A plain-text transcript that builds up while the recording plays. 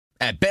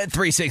At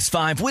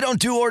Bet365, we don't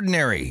do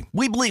ordinary.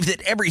 We believe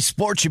that every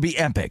sport should be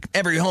epic.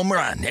 Every home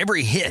run,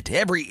 every hit,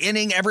 every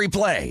inning, every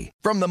play.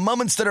 From the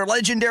moments that are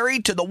legendary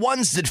to the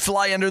ones that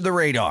fly under the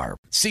radar.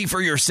 See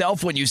for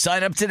yourself when you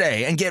sign up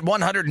today and get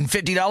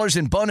 $150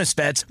 in bonus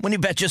bets when you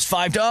bet just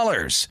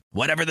 $5.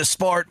 Whatever the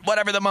sport,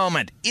 whatever the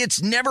moment,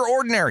 it's never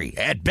ordinary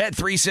at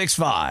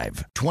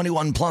Bet365.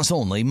 21 plus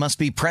only. Must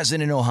be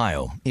present in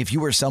Ohio. If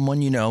you or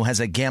someone you know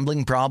has a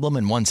gambling problem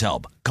and wants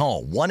help,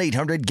 call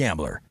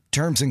 1-800-GAMBLER.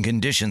 Terms and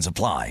conditions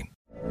apply.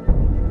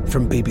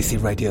 From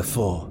BBC Radio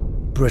 4,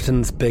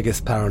 Britain's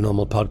biggest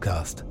paranormal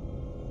podcast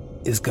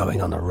is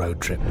going on a road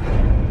trip.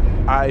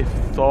 I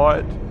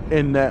thought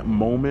in that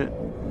moment,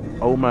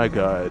 oh my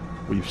God,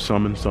 we've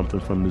summoned something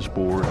from this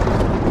board.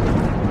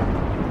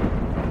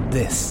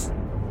 This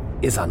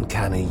is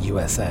Uncanny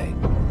USA.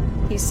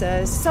 He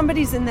says,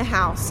 somebody's in the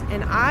house,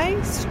 and I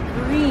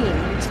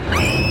screamed.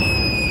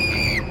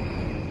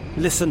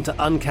 Listen to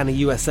Uncanny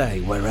USA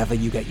wherever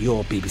you get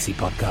your BBC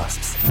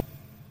podcasts,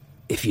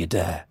 if you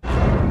dare.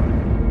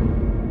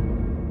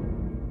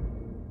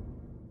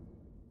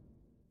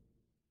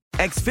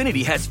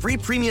 Xfinity has free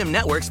premium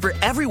networks for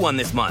everyone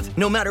this month,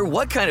 no matter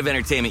what kind of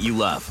entertainment you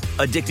love.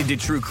 Addicted to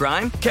true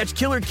crime? Catch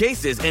killer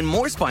cases and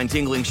more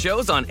spine-tingling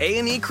shows on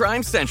A&E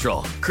Crime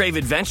Central. Crave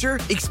adventure?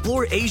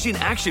 Explore Asian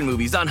action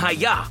movies on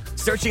Hi-YAH.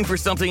 Searching for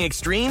something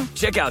extreme?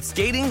 Check out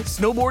skating,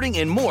 snowboarding,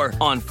 and more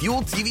on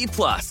Fuel TV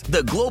Plus,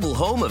 the global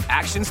home of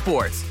action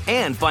sports.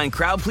 And find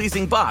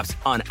crowd-pleasing bops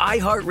on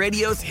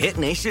iHeartRadio's Hit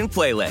Nation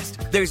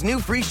playlist. There's new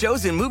free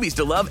shows and movies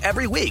to love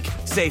every week.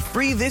 Say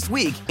free this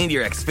week in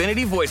your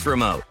Xfinity voice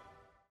remote.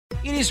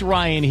 It is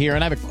Ryan here,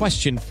 and I have a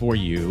question for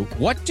you.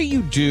 What do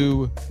you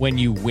do when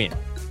you win?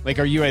 Like,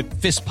 are you a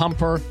fist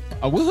pumper,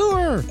 a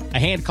woo-hooer, a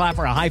hand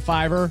clapper, a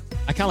high-fiver?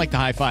 I kind of like the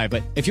high-five,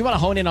 but if you want to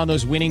hone in on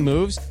those winning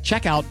moves,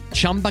 check out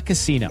Chumba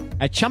Casino.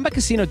 At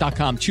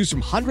ChumbaCasino.com, choose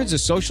from hundreds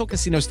of social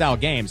casino-style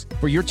games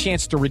for your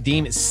chance to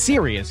redeem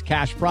serious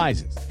cash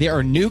prizes. There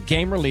are new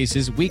game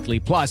releases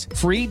weekly, plus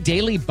free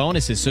daily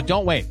bonuses, so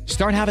don't wait.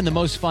 Start having the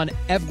most fun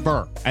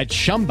ever at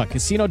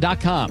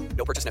ChumbaCasino.com.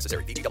 No purchase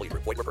necessary. VGW.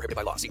 Void where prohibited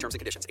by law. See terms and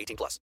conditions. 18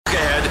 plus.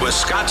 Ahead with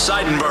Scott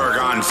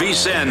Seidenberg on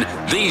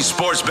VSiN, the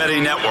Sports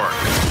Betting Network.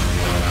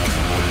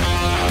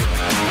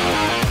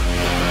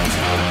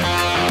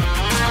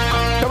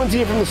 Coming to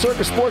you from the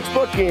Circus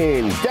Sportsbook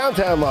in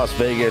downtown Las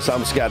Vegas,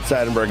 I'm Scott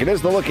Seidenberg. It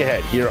is the look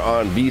ahead here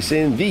on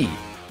VSiN, the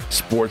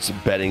Sports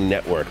Betting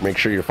Network. Make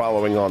sure you're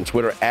following on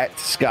Twitter at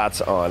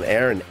Scott's On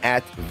Air and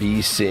at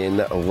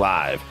VSiN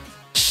Live.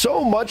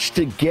 So much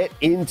to get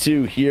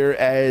into here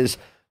as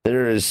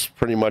there is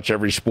pretty much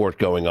every sport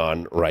going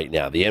on right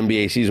now. The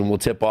NBA season will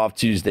tip off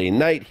Tuesday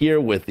night here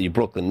with the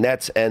Brooklyn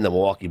Nets and the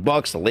Milwaukee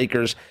Bucks, the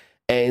Lakers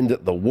and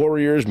the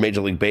Warriors.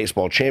 Major League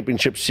Baseball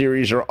Championship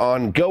Series are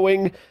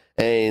ongoing.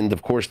 And,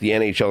 of course, the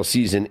NHL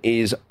season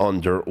is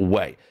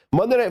underway.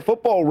 Monday Night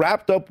Football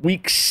wrapped up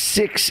Week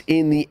 6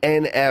 in the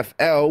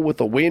NFL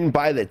with a win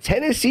by the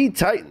Tennessee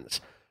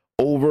Titans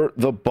over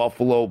the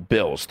Buffalo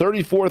Bills.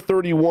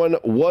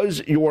 34-31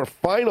 was your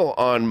final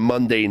on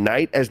Monday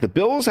night as the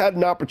Bills had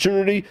an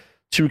opportunity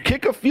to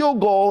kick a field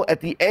goal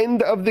at the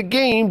end of the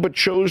game, but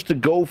chose to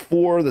go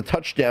for the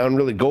touchdown,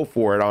 really go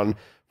for it on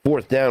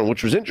fourth down,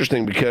 which was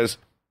interesting because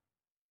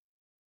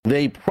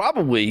they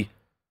probably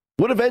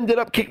would have ended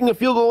up kicking a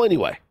field goal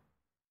anyway.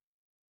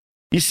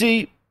 You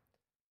see,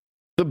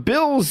 the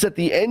Bills at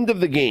the end of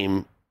the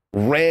game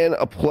ran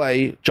a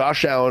play.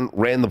 Josh Allen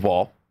ran the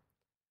ball,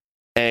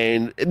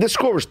 and the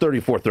score was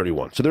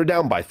 34-31, so they're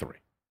down by 3.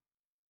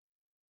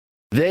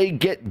 They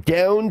get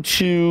down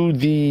to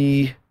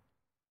the,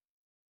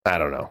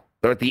 they're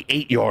at the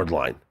 8-yard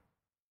line.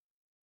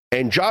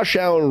 And Josh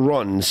Allen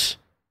runs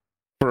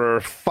for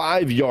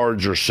 5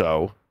 yards or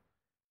so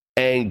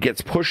and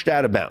gets pushed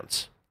out of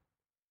bounds.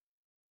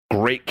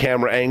 Great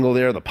camera angle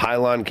there. The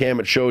pylon cam,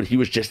 it showed he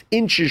was just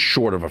inches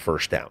short of a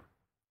first down.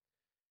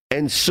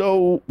 And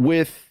so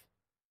with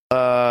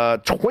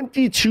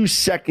 22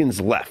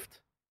 seconds left,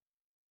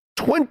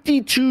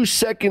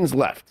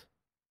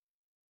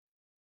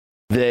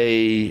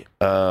 they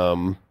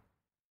are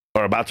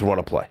about to run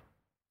a play.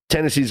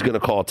 Tennessee's going to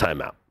call a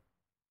timeout.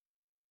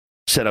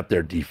 Set up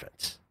their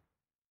defense.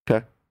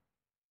 Okay?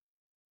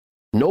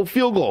 No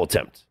field goal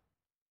attempt.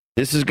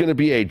 This is going to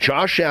be a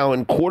Josh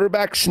Allen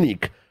quarterback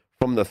sneak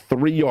from the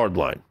 3-yard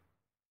line.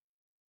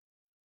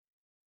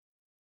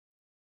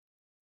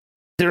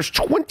 There's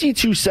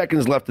 22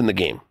 seconds left in the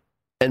game,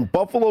 and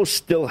Buffalo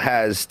still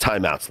has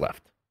timeouts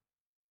left.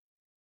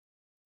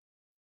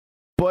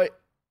 But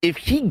if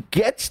he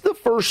gets the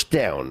first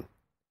down,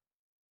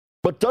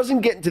 but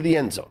doesn't get into the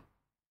end zone,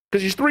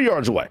 because he's 3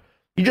 yards away,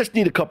 you just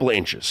need a couple of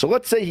inches. So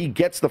let's say he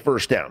gets the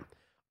first down.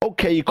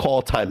 Okay, you call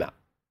a timeout.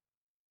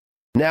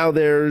 Now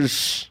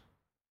there's,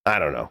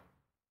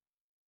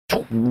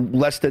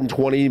 less than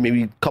 20,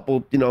 maybe a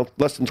couple,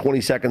 less than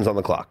 20 seconds on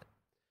the clock.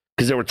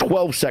 Because there were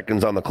 12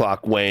 seconds on the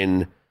clock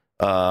when,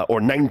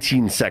 or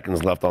 19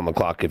 seconds left on the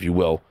clock, if you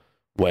will,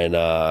 when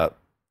the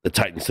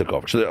Titans took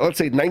over. So let's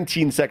say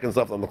 19 seconds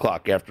left on the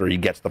clock after he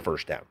gets the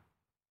first down.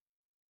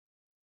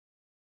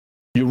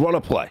 You run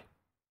a play.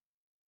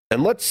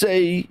 And let's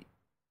say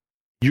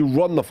you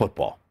run the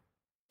football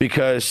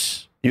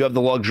because you have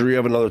the luxury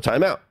of another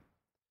timeout.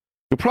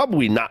 You're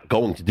probably not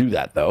going to do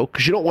that, though,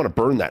 because you don't want to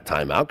burn that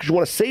timeout, because you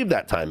want to save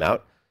that timeout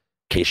in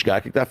case you got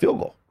to kick that field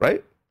goal,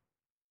 right?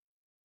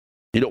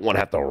 You don't want to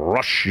have to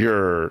rush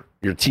your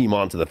team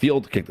onto the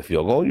field to kick the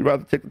field goal. You'd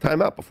rather take the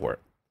timeout before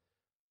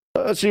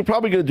it. So you're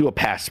probably going to do a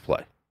pass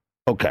play.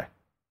 Okay.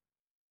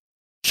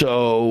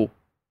 So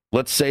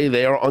let's say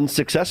they are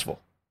unsuccessful.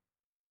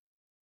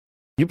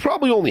 You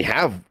probably only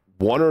have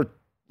one or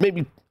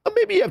maybe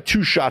you have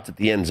 2 shots at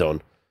the end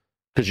zone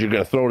because you're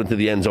going to throw it into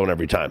the end zone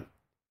every time.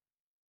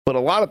 But a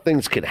lot of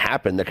things can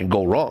happen that can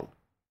go wrong.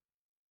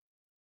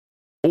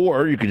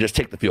 Or you could just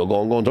take the field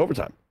goal and go into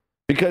overtime.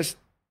 Because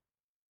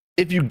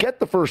if you get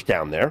the first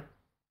down there,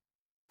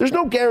 there's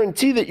no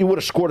guarantee that you would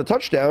have scored a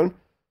touchdown.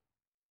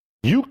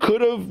 You could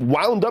have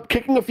wound up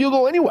kicking a field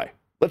goal anyway.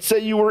 Let's say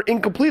you were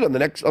incomplete on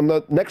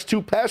the next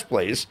 2 pass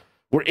plays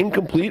were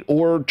incomplete,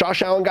 or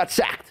Josh Allen got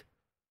sacked.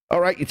 All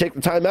right, you take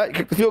the timeout, you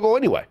kick the field goal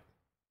anyway.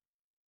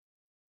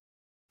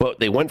 But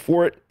they went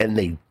for it, and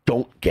they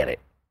don't get it.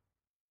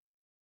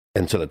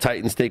 And so the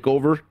Titans take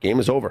over, game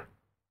is over.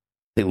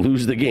 They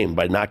lose the game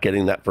by not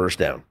getting that first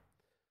down.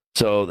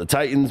 So the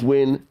Titans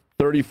win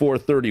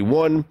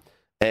 34-31,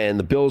 and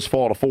the Bills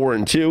fall to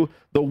 4-2.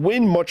 The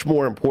win much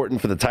more important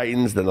for the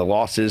Titans than the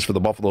losses for the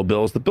Buffalo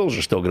Bills. The Bills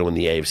are still going to win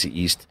the AFC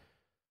East.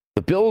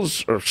 The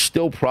Bills are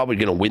still probably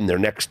going to win their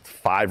next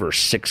 5 or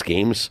 6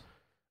 games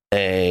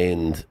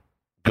and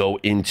go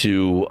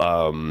into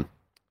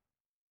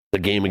the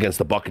game against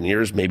the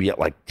Buccaneers, maybe at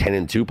like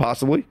 10-2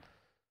 possibly.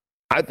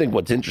 I think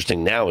what's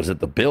interesting now is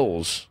that the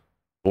Bills,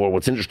 or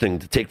what's interesting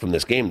to take from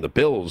this game, the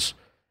Bills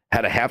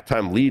had a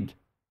halftime lead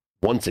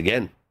once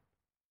again.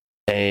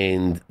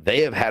 And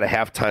they have had a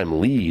halftime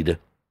lead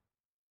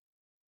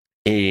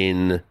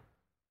in,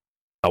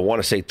 I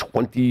want to say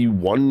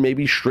 21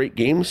 maybe straight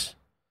games.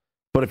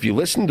 But if you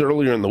listened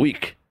earlier in the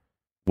week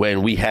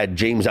when we had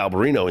James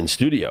Alberino in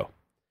studio,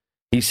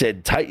 he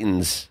said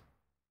Titans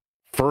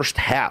first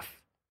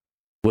half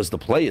was the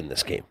play in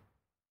this game.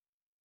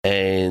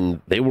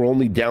 And they were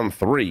only down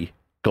 3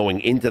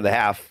 going into the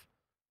half,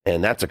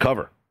 and that's a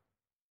cover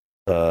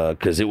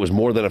because it was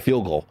more than a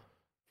field goal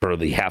for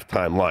the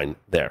halftime line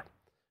there.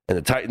 And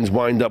the Titans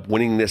wind up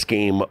winning this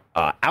game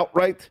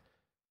outright,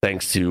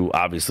 thanks to,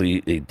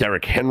 obviously, a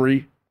Derrick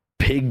Henry.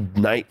 Big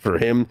night for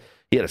him.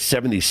 He had a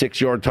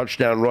 76-yard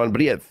touchdown run,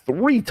 but he had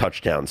 3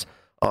 touchdowns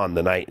on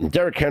the night. And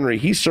Derrick Henry,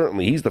 he's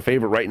the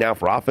favorite right now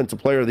for Offensive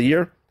Player of the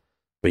Year,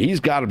 but he's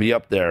got to be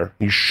up there.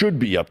 He should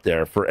be up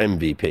there for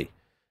MVP.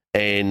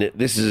 And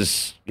this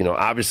is,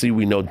 obviously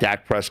we know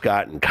Dak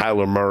Prescott and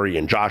Kyler Murray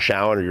and Josh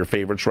Allen are your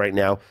favorites right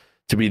now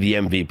to be the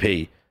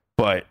MVP.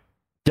 But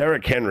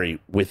Derrick Henry,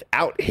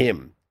 without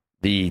him,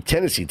 the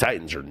Tennessee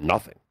Titans are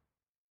nothing.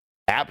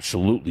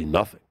 Absolutely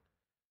nothing.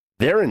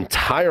 Their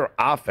entire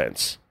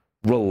offense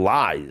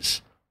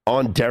relies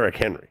on Derrick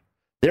Henry.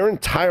 Their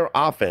entire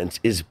offense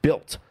is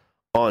built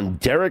on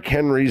Derrick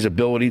Henry's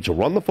ability to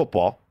run the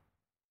football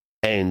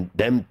and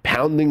them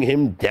pounding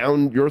him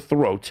down your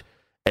throat,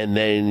 and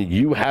then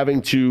you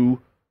having to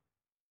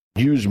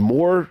use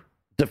more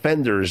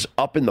defenders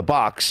up in the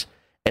box,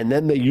 and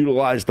then they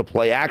utilize the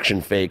play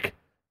action fake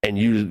and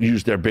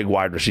use their big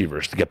wide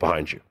receivers to get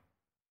behind you.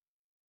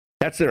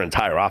 That's their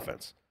entire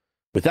offense.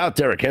 Without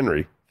Derrick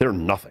Henry, they're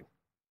nothing.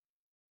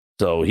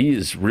 So he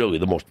is really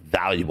the most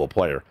valuable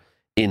player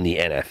in the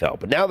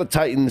NFL. But now the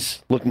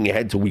Titans, looking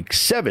ahead to week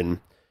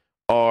 7,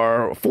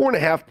 are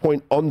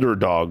 4.5-point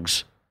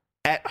underdogs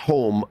at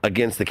home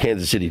against the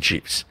Kansas City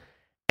Chiefs.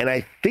 And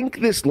I think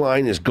this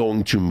line is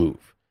going to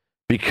move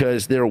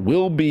because there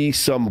will be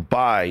some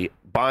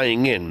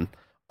buying in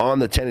on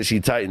the Tennessee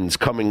Titans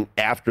coming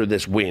after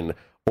this win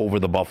over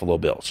the Buffalo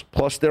Bills.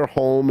 Plus, they're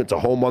home. It's a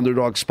home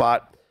underdog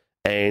spot,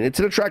 and it's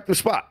an attractive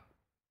spot.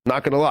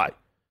 Not going to lie.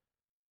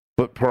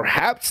 But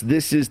perhaps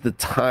this is the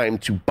time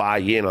to buy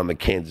in on the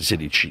Kansas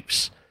City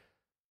Chiefs.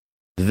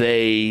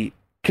 They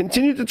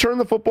continue to turn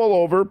the football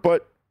over,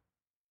 but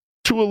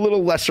to a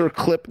little lesser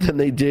clip than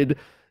they did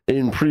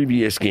in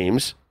previous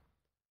games.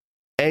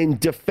 And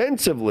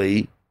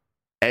defensively,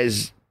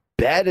 as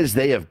bad as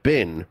they have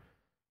been,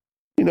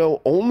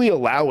 only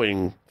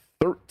allowing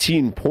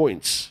 13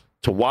 points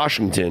to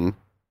Washington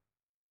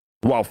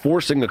while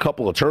forcing a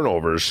couple of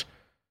turnovers,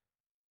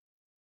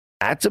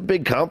 that's a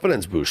big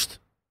confidence boost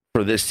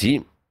for this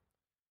team.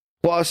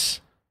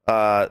 Plus,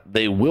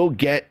 they will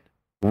get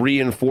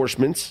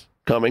reinforcements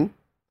coming.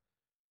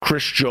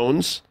 Chris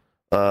Jones,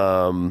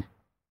 probably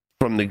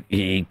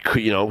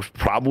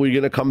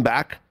going to come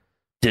back.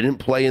 Didn't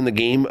play in the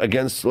game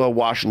against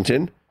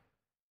Washington,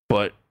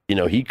 but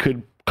he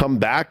could come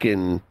back,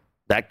 and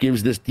that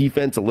gives this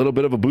defense a little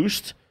bit of a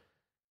boost.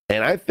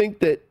 And I think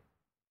that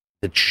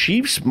the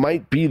Chiefs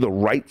might be the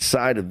right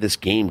side of this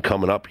game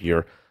coming up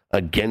here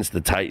against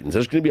the Titans.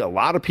 There's going to be a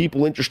lot of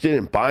people interested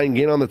in buying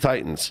in on the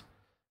Titans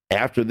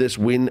after this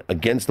win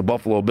against the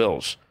Buffalo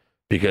Bills,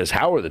 because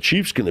how are the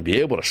Chiefs going to be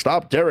able to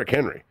stop Derrick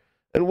Henry?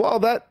 And while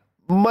that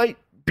might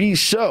be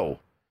so,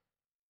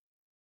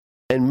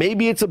 and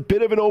maybe it's a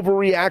bit of an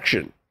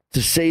overreaction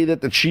to say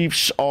that the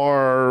Chiefs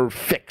are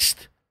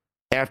fixed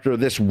after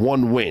this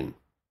one win.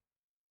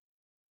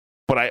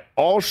 But I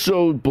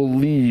also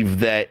believe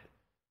that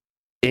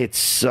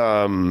it's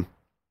I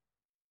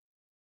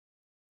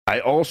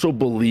also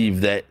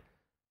believe that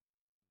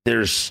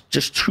there's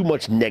just too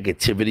much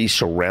negativity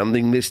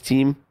surrounding this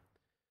team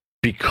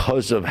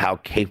because of how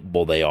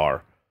capable they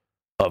are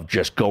of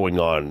just going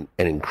on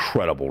an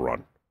incredible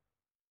run.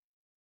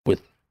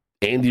 With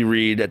Andy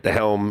Reid at the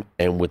helm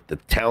and with the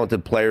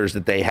talented players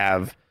that they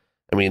have.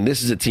 I mean,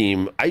 this is a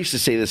team, I used to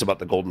say this about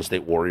the Golden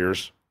State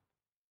Warriors,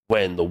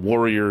 when the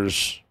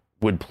Warriors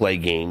would play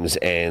games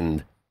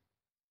and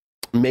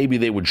maybe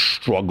they would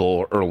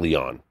struggle early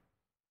on,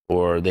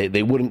 or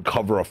they wouldn't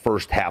cover a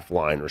first half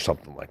line or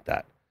something like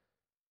that.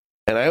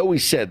 And I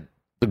always said,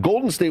 the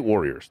Golden State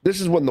Warriors, this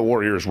is when the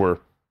Warriors were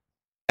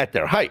at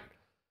their height.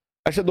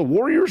 I said, the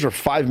Warriors are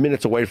 5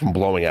 minutes away from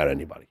blowing out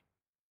anybody.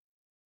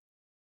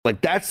 Like,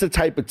 that's the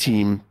type of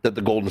team that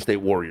the Golden State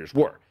Warriors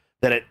were.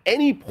 That at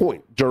any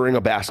point during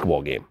a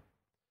basketball game,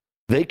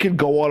 they could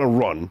go on a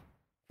run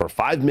for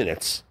 5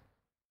 minutes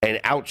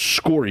and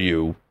outscore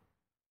you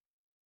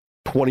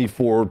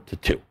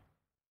 24-2.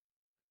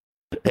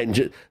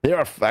 And they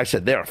are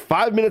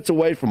 5 minutes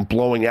away from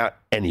blowing out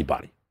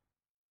anybody.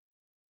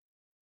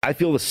 I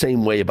feel the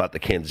same way about the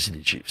Kansas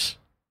City Chiefs.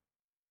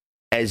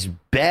 As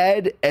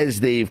bad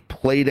as they've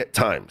played at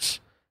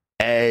times,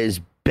 as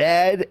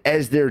bad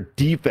as their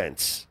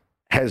defense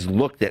has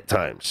looked at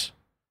times,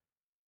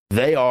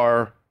 they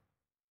are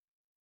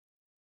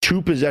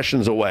 2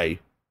 possessions away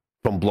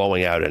from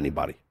blowing out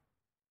anybody.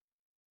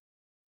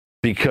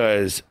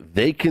 Because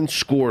they can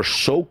score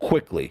so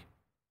quickly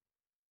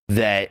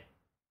that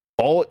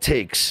all it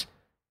takes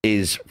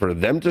is for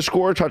them to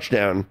score a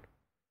touchdown,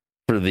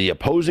 for the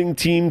opposing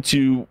team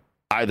to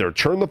either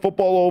turn the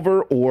football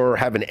over or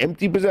have an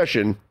empty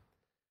possession,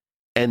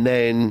 and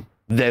then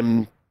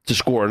them to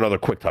score another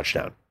quick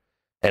touchdown.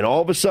 And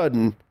all of a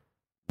sudden,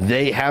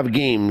 they have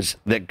games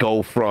that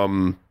go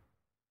from,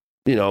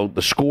 the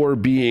score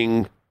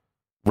being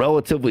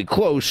relatively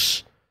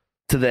close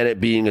to then it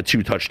being a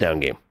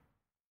 2-touchdown game.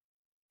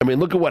 I mean,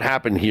 look at what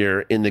happened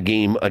here in the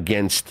game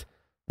against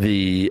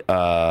the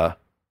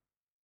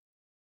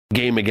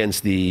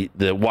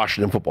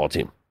Washington football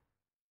team.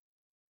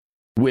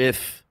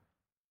 With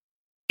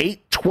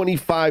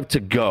 8:25 to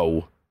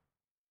go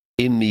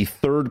in the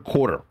third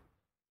quarter,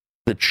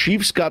 the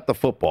Chiefs got the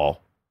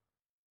football,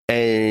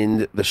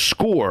 and the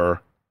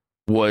score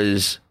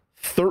was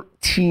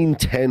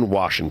 13-10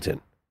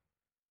 Washington.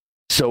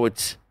 So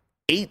it's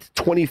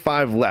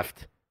 8:25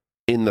 left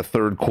in the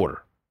third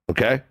quarter,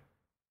 okay?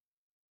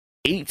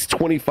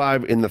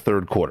 8:25 in the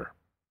third quarter.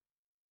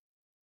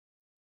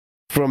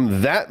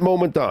 From that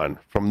moment on,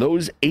 from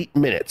those 8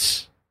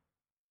 minutes,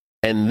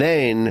 and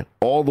then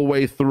all the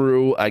way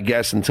through, I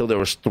guess, until there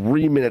was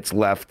 3 minutes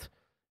left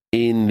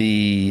in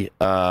the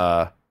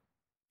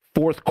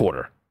fourth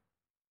quarter,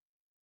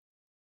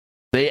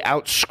 they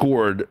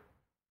outscored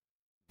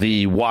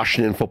the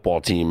Washington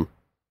football team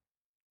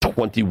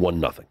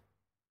 21-0.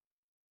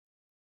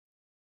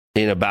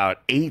 In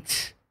about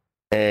 8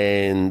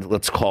 and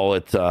let's call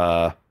it,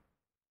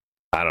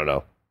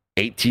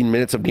 18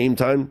 minutes of game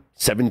time,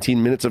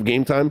 17 minutes of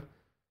game time,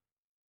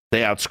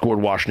 they outscored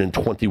Washington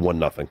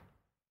 21-0.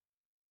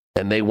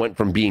 And they went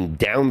from being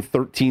down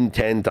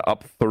 13-10 to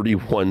up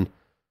 31-13.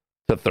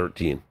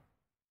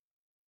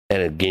 And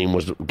the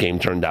game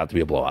turned out to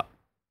be a blowout.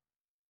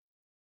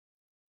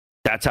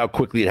 That's how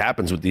quickly it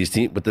happens with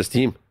this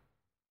team.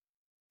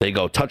 They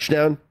go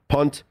touchdown,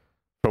 punt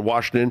for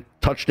Washington,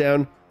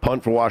 touchdown,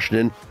 punt for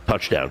Washington,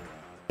 touchdown.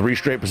 3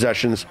 straight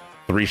possessions,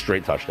 3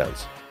 straight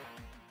touchdowns.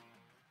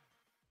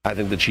 I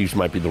think the Chiefs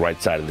might be the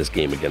right side of this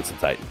game against the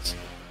Titans.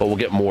 But we'll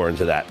get more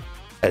into that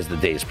as the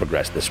days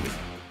progress this week.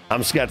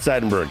 I'm Scott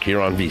Seidenberg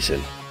here on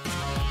VSiN.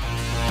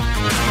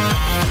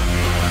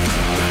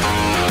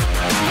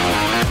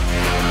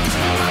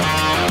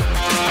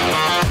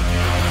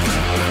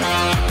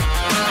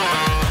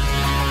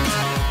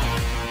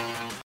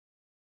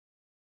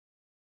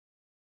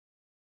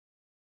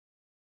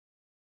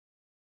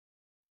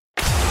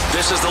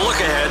 This is the look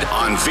ahead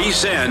on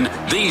VSiN,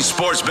 the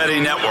Sports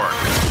Betting Network.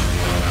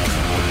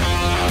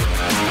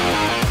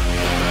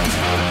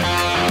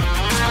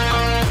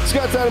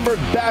 Scott Seidenberg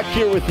back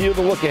here with you.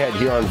 The look ahead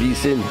here on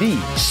VSiN, the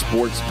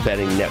Sports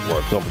Betting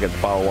Network. Don't forget to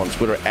follow on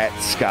Twitter at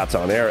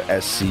ScottsOnAir,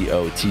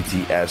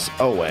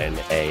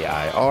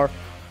 ScottsOnAir,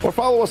 or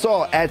follow us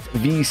all at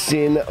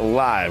VSiN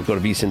Live. Go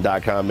to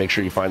VSiN.com. Make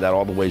sure you find out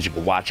all the ways you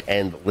can watch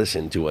and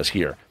listen to us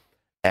here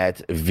at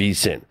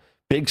VSiN.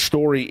 Big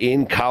story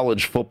in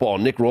college football.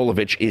 Nick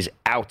Rolovich is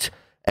out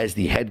as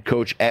the head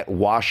coach at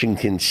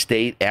Washington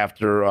State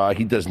after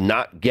he does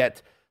not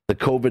get the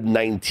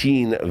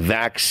COVID-19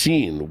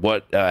 vaccine.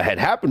 What had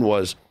happened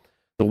was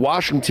the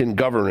Washington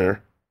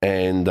governor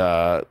and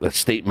the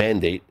state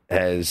mandate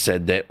has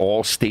said that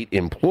all state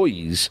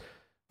employees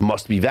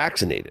must be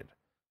vaccinated.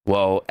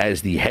 Well,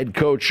 as the head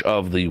coach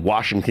of the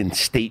Washington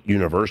State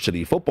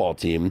University football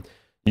team,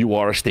 you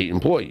are a state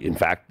employee. In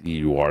fact,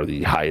 you are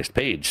the highest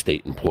paid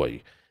state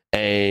employee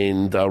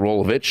And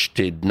Rolovich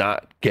did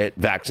not get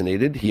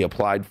vaccinated. He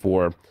applied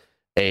for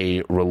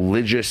a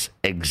religious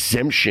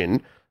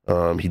exemption.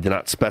 He did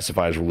not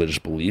specify his religious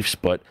beliefs,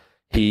 but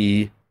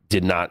he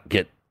did not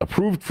get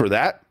approved for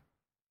that,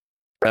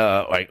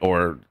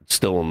 or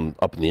still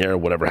up in the air,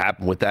 whatever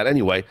happened with that.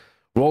 Anyway,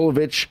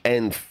 Rolovich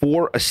and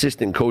 4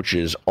 assistant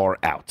coaches are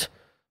out.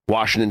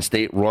 Washington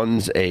State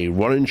runs a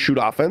run-and-shoot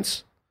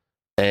offense,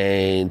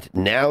 and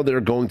now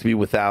they're going to be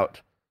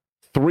without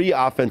 3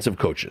 offensive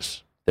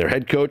coaches, their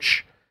head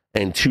coach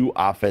and 2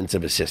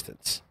 offensive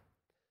assistants.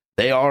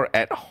 They are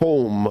at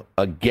home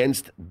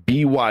against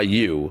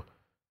BYU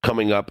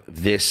coming up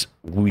this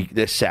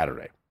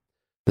Saturday.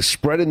 The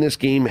spread in this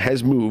game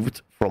has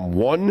moved from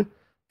 1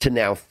 to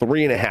now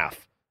 3.5,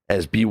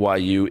 as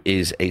BYU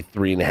is a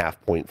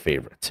 3.5-point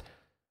favorite.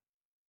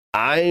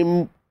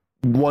 I'm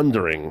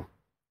wondering,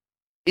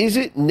 is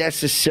it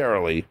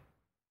necessarily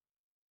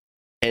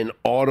an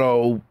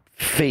auto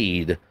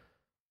fade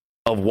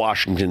of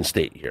Washington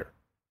State here?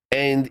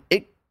 And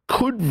it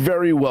could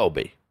very well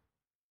be.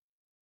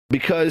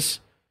 Because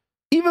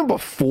even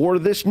before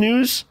this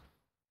news,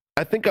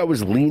 I think I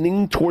was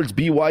leaning towards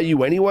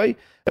BYU anyway.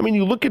 I mean,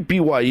 you look at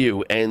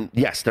BYU, and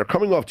yes, they're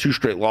coming off 2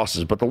 straight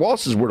losses, but the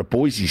losses were to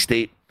Boise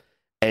State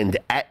and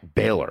at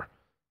Baylor.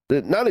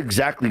 They're not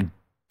exactly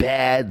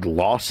bad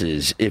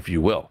losses, if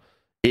you will.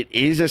 It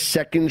is a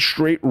second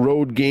straight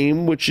road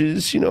game, which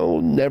is,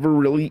 never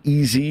really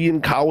easy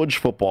in college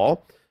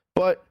football.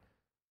 But,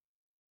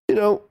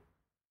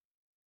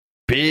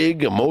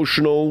 big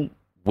emotional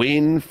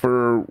win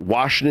for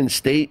Washington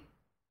State,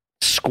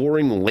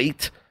 scoring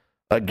late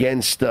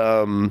against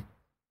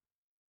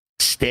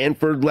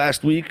Stanford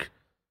last week.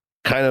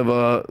 Kind of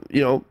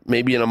a,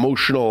 maybe an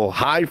emotional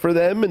high for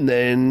them. And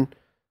then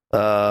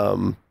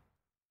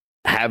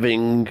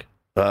having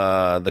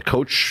the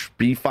coach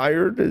be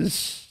fired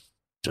is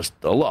just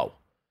a low.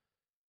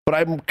 But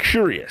I'm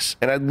curious,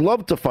 and I'd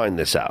love to find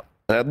this out.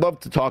 And I'd love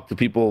to talk to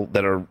people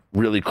that are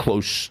really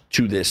close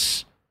to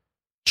this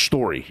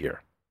story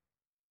here.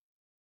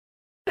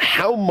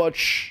 How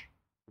much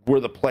were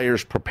the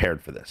players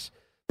prepared for this?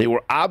 They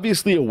were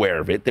obviously aware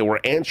of it. They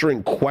were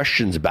answering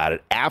questions about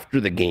it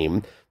after the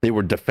game. They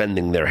were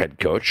defending their head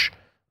coach.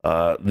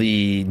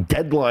 The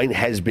deadline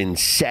has been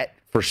set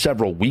for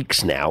several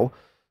weeks now.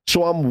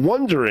 So I'm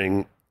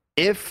wondering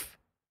if,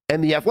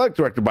 and the athletic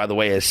director, by the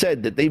way, has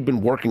said that they've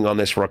been working on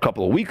this for a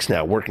couple of weeks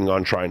now, working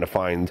on trying to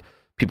find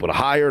people to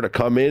hire, to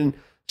come in.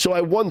 So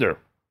I wonder,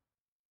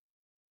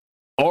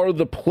 are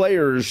the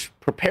players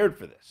prepared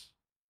for this?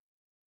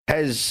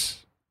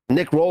 Has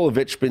Nick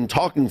Rolovich been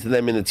talking to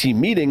them in the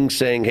team meeting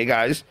saying, hey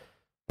guys,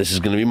 this is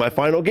going to be my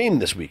final game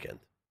this weekend,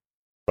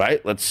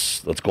 right?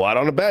 Let's go out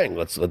on a bang.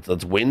 Let's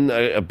win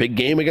a big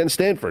game against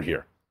Stanford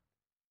here.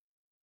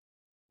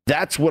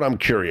 That's what I'm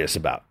curious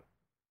about.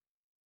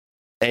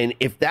 And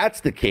if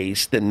that's the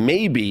case, then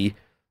maybe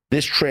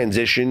this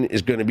transition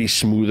is going to be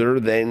smoother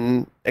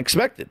than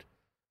expected.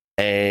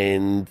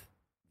 And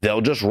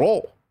they'll just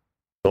roll.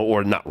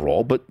 Or not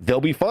roll, but they'll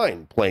be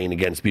fine playing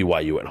against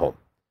BYU at home.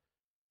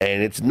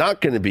 And it's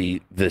not going to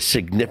be the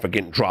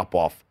significant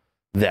drop-off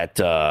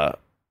that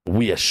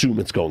we assume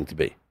it's going to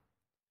be.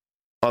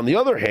 On the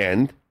other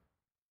hand,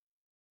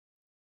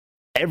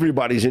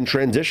 everybody's in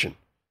transition.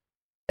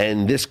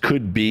 And this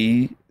could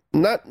be,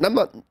 I'm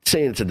not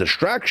saying it's a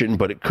distraction,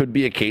 but it could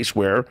be a case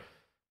where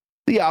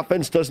the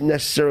offense doesn't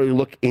necessarily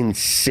look in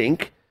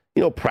sync.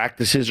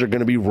 Practices are going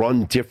to be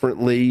run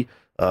differently.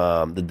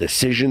 The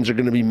decisions are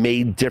going to be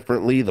made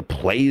differently. The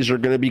plays are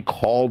going to be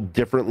called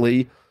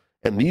differently.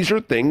 And these are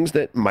things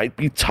that might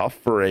be tough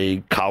for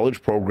a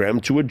college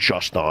program to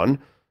adjust on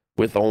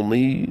with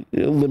only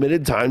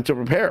limited time to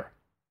prepare.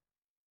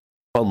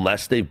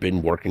 Unless they've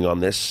been working on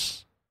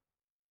this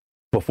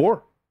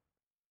before.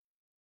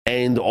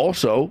 And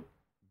also,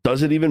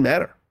 does it even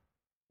matter?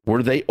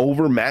 Were they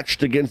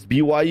overmatched against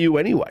BYU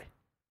anyway?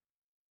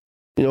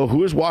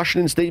 Who has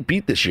Washington State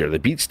beat this year? They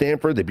beat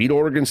Stanford. They beat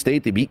Oregon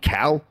State. They beat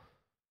Cal.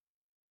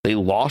 They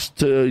lost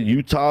to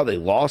Utah. They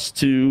lost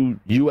to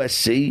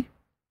USC.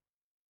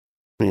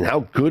 I mean,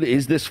 how good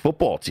is this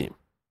football team?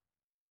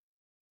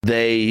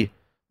 The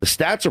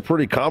stats are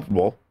pretty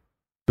comparable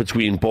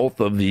between both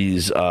of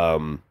these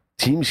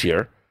teams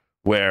here,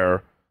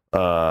 where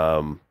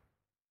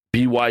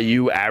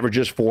BYU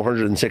averages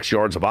 406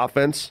 yards of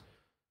offense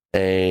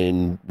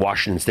and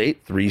Washington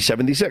State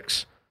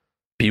 376.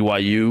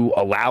 BYU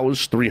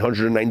allows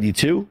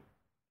 392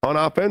 on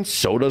offense.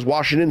 So does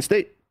Washington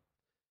State.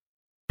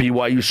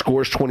 BYU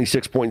scores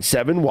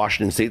 26.7.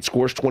 Washington State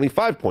scores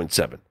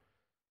 25.7.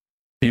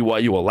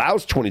 BYU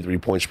allows 23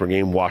 points per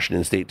game.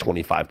 Washington State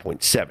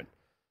 25.7. So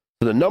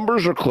the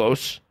numbers are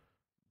close.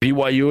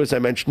 BYU, as I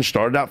mentioned,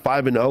 started out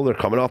 5-0. They're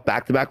coming off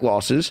back-to-back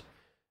losses.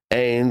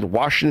 And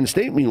Washington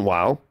State,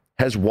 meanwhile,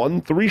 has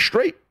won 3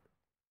 straight.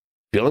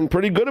 Feeling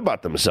pretty good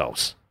about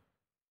themselves.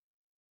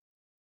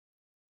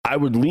 I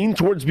would lean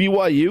towards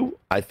BYU.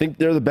 I think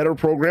they're the better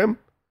program.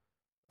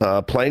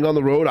 Playing on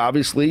the road,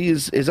 obviously,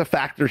 is a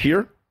factor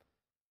here.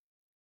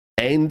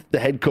 And the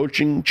head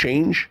coaching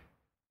change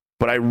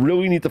but I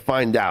really need to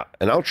find out,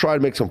 and I'll try to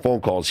make some phone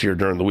calls here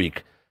during the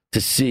week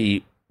to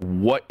see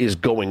what is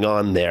going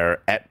on there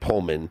at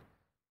Pullman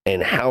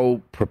and how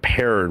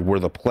prepared were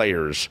the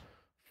players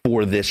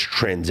for this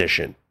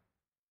transition.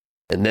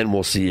 And then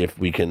we'll see if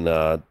we can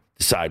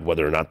decide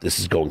whether or not this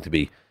is going to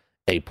be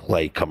a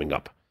play coming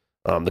up.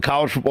 The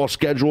college football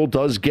schedule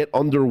does get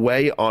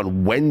underway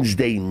on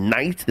Wednesday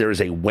night. There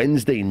is a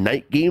Wednesday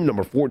night game,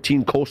 number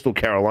 14, Coastal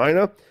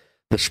Carolina.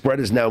 The spread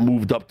is now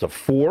moved up to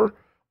 4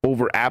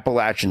 over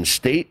Appalachian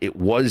State. It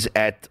was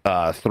at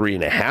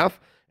 3.5.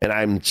 And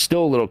I'm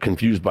still a little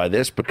confused by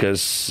this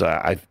because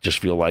I just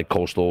feel like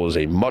Coastal is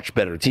a much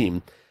better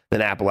team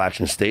than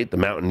Appalachian State. The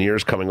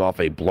Mountaineers coming off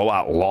a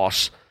blowout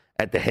loss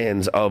at the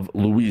hands of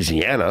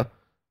Louisiana.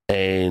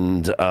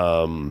 And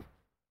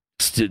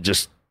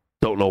just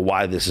don't know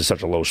why this is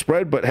such a low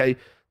spread. But, hey,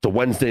 it's a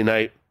Wednesday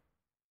night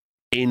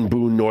in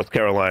Boone, North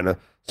Carolina.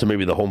 So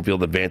maybe the home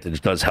field advantage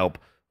does help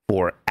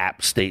for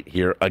App State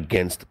here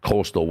against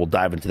Coastal. We'll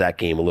dive into that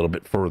game a little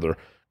bit further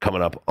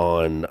coming up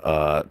on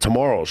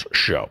tomorrow's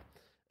show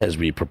as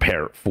we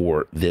prepare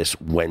for this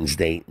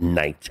Wednesday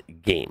night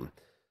game.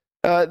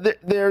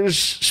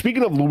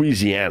 Speaking of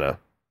Louisiana,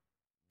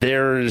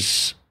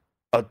 there's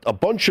a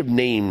bunch of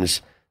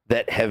names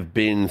that have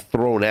been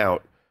thrown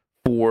out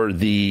for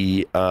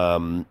the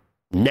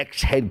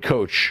next head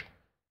coach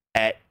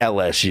at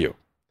LSU.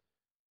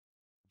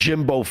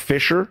 Jimbo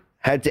Fisher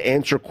had to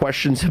answer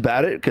questions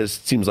about it because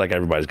it seems like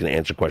everybody's going to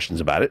answer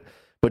questions about it.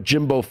 But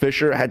Jimbo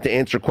Fisher had to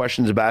answer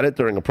questions about it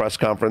during a press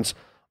conference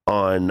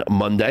on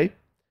Monday.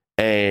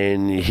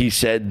 And he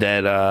said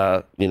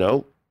that,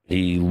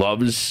 he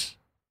loves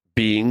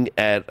being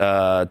at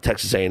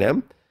Texas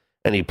A&M,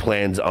 and he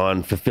plans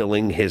on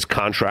fulfilling his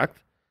contract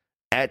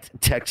at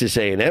Texas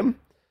A&M.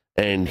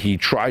 And he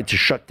tried to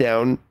shut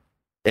down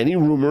any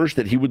rumors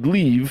that he would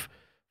leave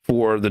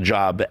for the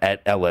job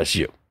at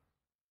LSU.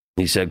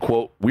 He said,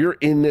 quote, "We're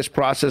in this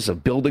process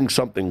of building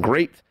something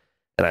great,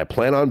 and I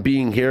plan on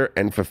being here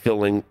and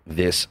fulfilling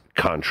this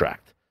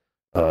contract."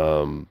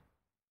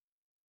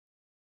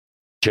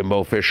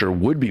 Jimbo Fisher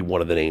would be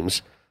one of the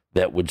names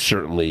that would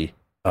certainly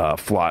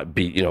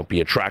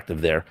be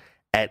attractive there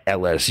at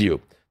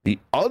LSU. The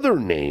other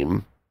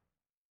name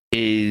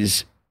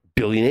is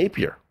Billy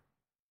Napier.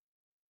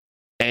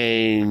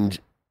 And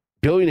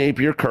Billy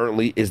Napier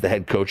currently is the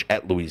head coach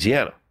at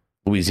Louisiana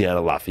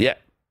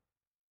Lafayette.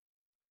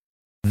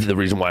 The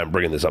reason why I'm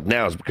bringing this up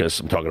now is because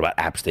I'm talking about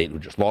App State, who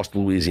just lost to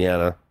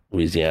Louisiana,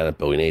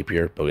 Billy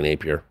Napier,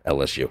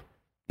 LSU.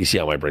 You see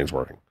how my brain's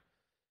working.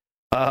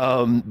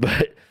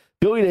 But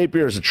Billy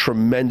Napier is a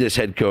tremendous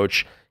head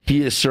coach.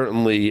 He is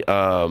certainly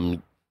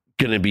going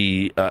to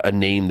be a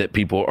name that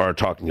people are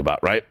talking about,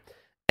 right?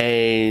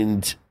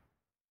 And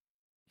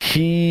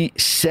he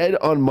said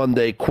on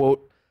Monday,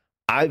 quote,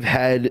 "I've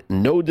had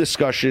no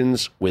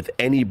discussions with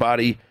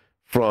anybody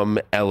from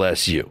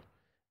LSU."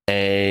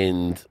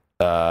 And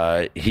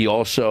he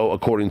also,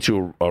 according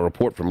to a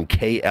report from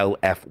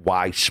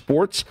KLFY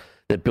Sports,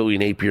 that Billy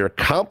Napier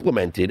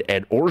complimented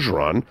Ed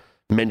Orgeron,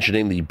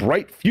 mentioning the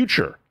bright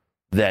future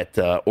that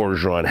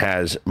Orgeron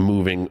has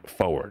moving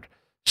forward.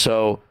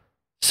 So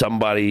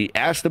somebody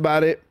asked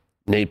about it.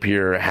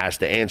 Napier has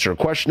to answer a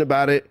question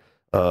about it.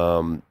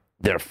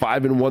 They're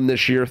 5-1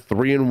 this year,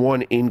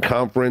 3-1 in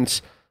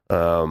conference.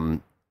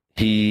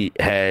 He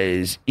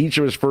has each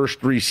of his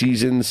first 3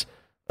 seasons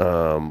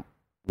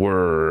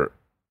were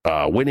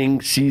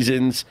winning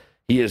seasons.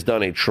 He has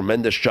done a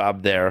tremendous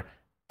job there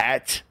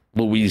at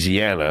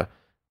Louisiana,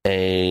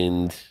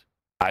 and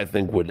I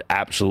think would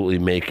absolutely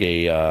make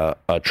a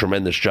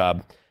tremendous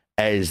job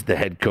as the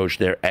head coach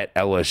there at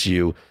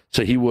LSU.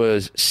 So he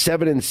was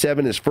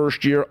 7-7 his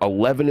first year,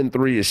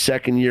 11-3 his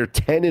second year,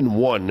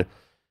 10-1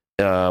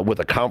 with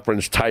a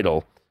conference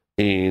title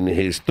in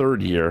his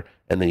third year,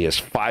 and then he has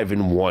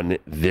 5-1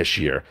 this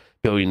year.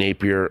 Billy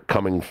Napier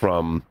coming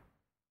from,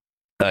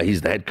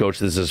 he's the head coach.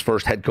 This is his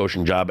first head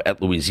coaching job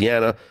at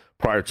Louisiana.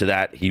 Prior to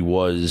that, he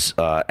was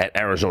at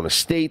Arizona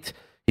State.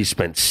 He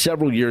spent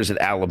several years at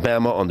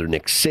Alabama under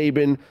Nick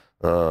Saban,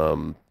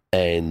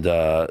 and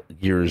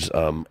years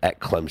at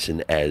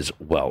Clemson as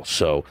well.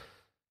 So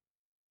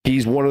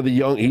he's one of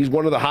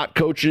the hot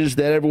coaches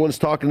that everyone's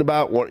talking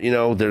about.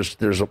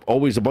 There's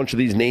always a bunch of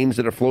these names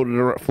that are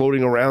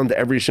floating around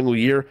every single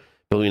year.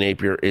 Billy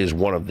Napier is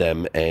one of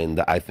them,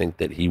 and I think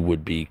that he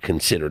would be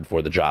considered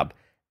for the job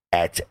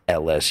at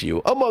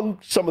LSU. Among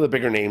some of the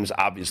bigger names,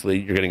 obviously,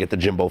 you're going to get the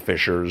Jimbo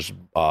Fishers,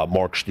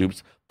 Mark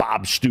Stoops,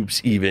 Bob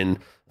Stoops, even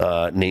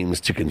names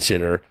to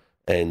consider,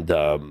 and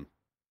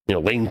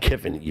Lane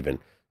Kiffin even.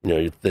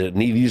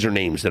 These are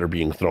names that are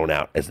being thrown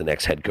out as the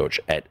next head coach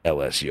at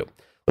LSU.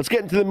 Let's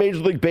get into the Major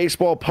League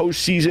Baseball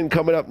postseason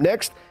coming up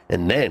next,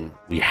 and then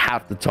we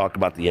have to talk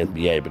about the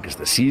NBA because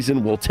the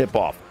season will tip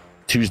off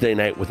Tuesday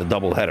night with a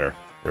doubleheader.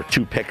 There are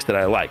 2 picks that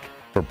I like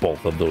for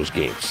both of those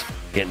games.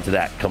 Get into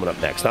that coming up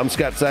next. I'm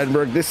Scott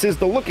Seidenberg. This is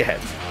The Look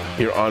Ahead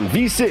here on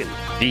VSiN,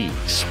 the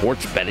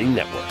Sports Betting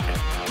Network.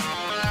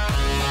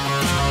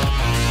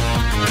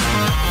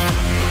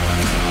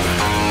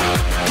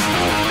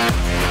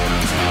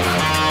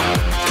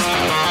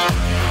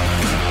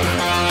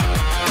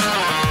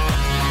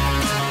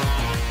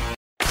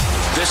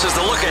 This is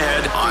the look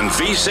ahead on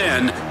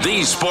VSiN,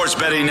 the Sports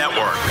Betting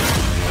Network.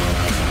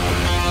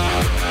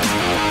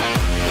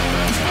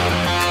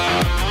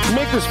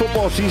 Make this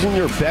football season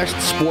your best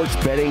sports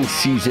betting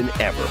season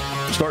ever.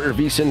 Start your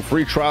VSiN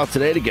free trial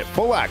today to get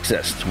full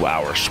access to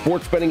our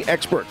sports betting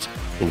experts,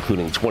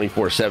 including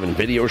 24/7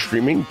 video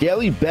streaming,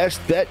 daily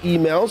best bet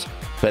emails,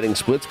 betting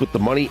splits with the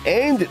money,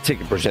 and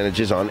ticket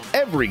percentages on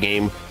every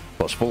game,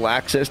 plus full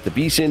access to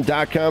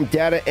VSiN.com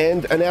data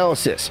and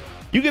analysis.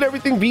 You get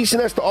everything VSiN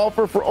has to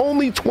offer for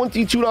only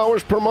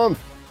 $22 per month.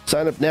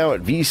 Sign up now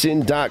at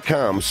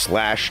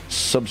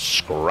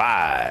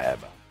VSiN.com/subscribe.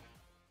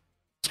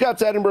 Scott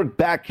Seidenberg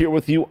back here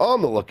with you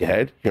on the look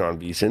ahead here on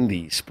VSiN,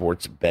 the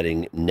Sports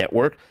Betting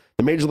Network.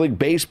 The Major League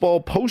Baseball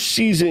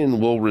postseason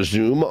will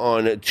resume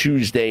on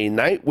Tuesday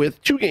night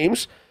with two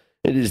games.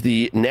 It is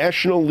the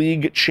National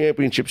League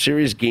Championship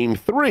Series Game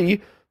 3.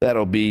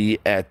 That'll be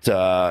at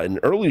an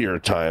earlier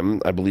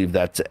time. I believe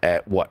that's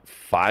at,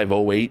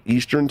 5:08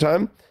 Eastern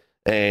time?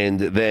 And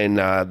then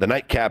the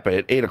nightcap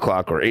at 8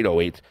 o'clock or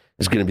 8:08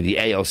 is going to be the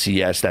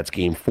ALCS. That's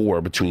Game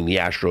 4 between the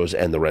Astros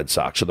and the Red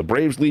Sox. So the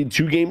Braves lead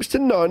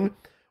 2-0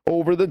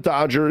 over the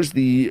Dodgers.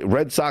 The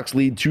Red Sox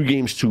lead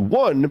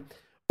 2-1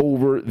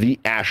 over the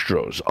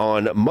Astros.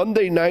 On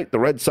Monday night, the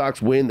Red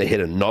Sox win. They hit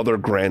another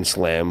grand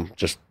slam.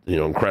 Just,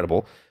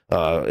 incredible.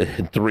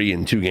 3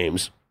 in 2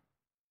 games.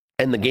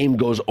 And the game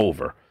goes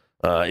over.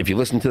 If you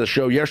listened to the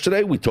show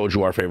yesterday, we told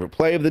you our favorite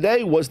play of the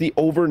day was the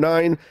over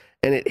 9,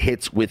 and it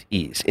hits with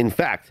ease. In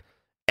fact,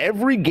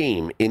 every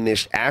game in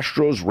this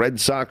Astros-Red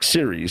Sox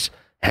series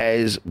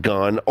has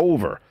gone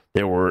over.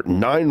 There were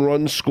 9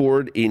 runs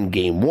scored in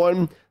Game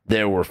 1.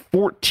 There were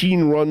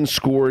 14 runs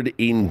scored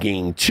in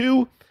Game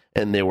 2.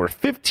 And there were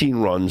 15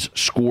 runs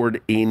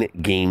scored in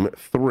Game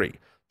 3.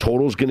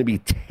 Total's going to be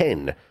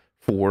 10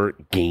 for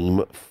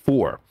Game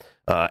 4.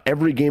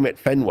 Every game at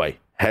Fenway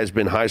has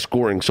been high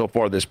scoring so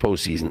far this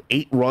postseason.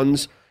 8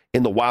 runs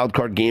in the wild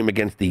card game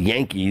against the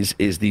Yankees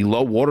is the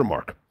low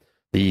watermark.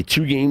 The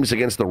 2 games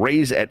against the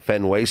Rays at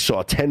Fenway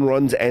saw 10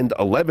 runs and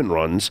 11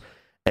 runs.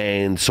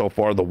 And so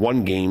far, the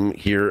 1 game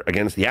here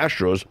against the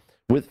Astros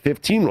with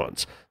 15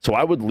 runs. So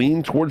I would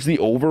lean towards the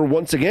over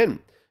once again.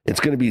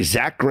 It's going to be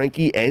Zach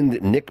Greinke and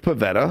Nick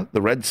Pivetta.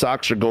 The Red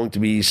Sox are going to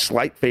be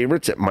slight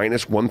favorites at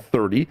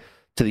 -130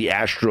 to the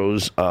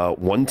Astros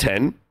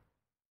 110.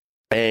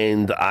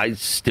 And I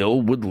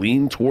still would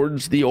lean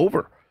towards the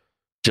over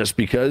just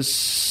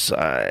because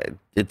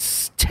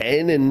it's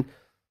 10 and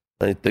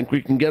I think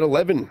we can get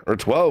 11 or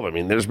 12. I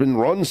mean, there's been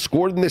runs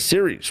scored in this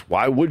series.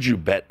 Why would you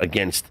bet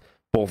against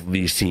both of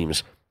these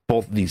teams,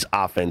 both of these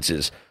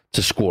offenses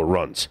to score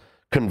runs?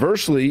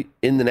 Conversely,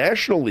 in the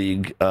National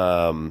League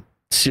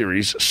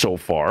series so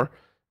far,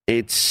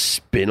 it's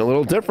been a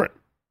little different.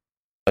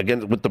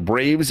 Again, with the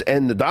Braves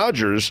and the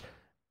Dodgers,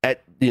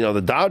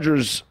 the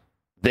Dodgers,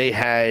 they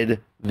had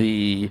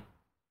the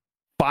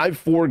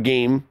 5-4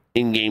 game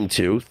in Game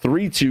 2,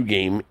 3-2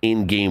 game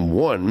in Game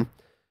 1.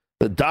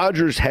 The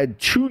Dodgers had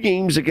 2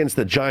 games against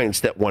the Giants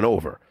that went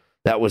over.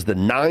 That was the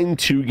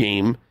 9-2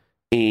 game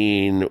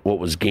in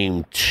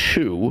Game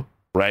 2,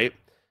 right?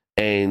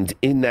 And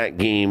in that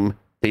game,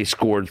 they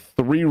scored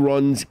 3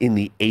 runs in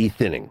the 8th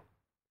inning.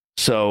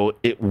 So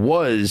it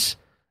was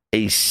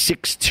a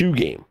 6-2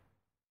 game.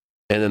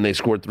 And then they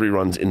scored 3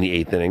 runs in the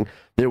 8th inning.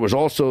 There was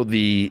also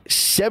the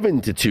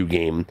 7-2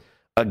 game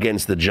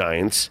against the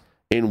Giants,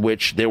 in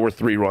which there were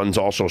 3 runs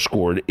also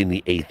scored in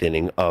the 8th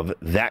inning of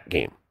that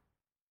game.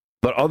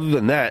 But other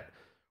than that,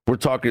 we're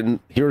talking,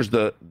 here's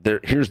the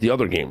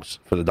other games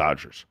for the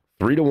Dodgers.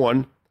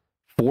 3-1,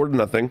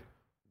 4-0,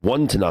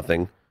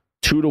 1-0,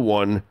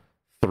 2-1,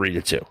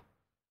 3-2.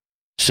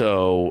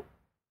 So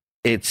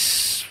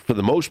it's, for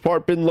the most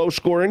part, been low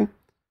scoring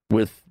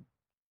with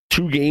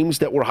 2 games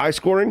that were high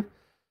scoring.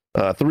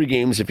 3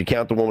 games if you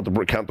count the one with the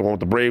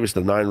Braves,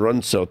 the 9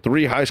 runs. So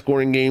 3 high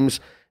scoring games,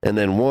 and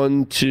then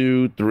 1,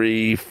 2,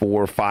 3,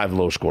 4, 5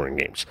 low scoring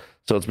games.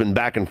 So it's been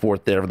back and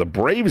forth there. The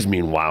Braves,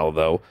 meanwhile,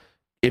 though,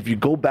 if you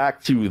go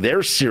back to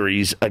their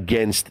series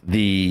against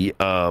the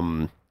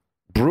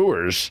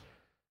Brewers,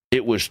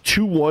 it was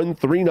 2-1,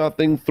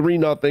 3-0,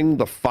 3-0,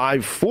 the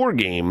 5-4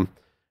 game,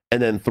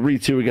 and then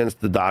 3-2 against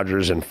the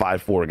Dodgers and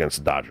 5-4 against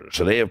the Dodgers.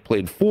 So they have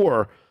played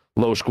 4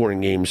 low-scoring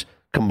games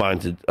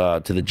combined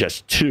to the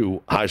just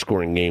 2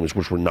 high-scoring games,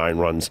 which were 9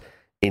 runs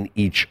in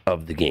each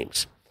of the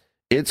games.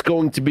 It's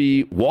going to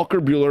be Walker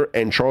Buehler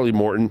and Charlie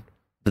Morton.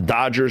 The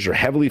Dodgers are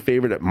heavily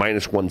favored at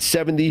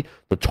 -170.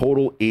 The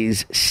total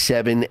is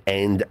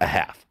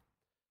 7.5.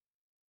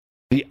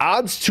 The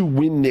odds to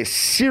win this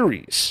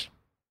series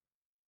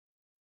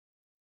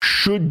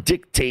should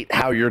dictate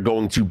how you're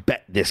going to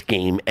bet this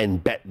game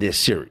and bet this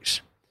series.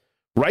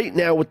 Right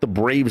now, with the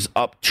Braves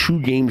up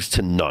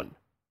 2-0,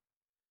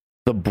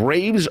 the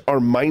Braves are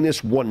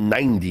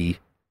 -190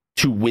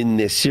 to win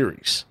this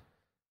series.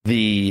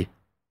 The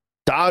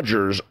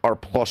Dodgers are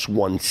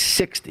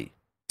 +160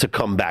 to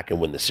come back and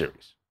win the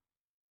series.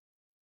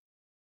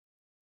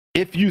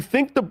 If you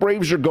think the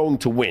Braves are going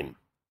to win,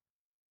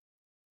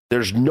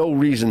 there's no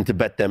reason to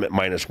bet them at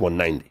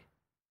 -190.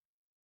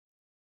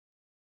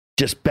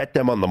 Just bet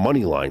them on the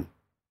money line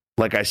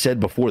like I said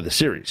before the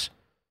series.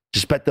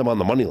 Just bet them on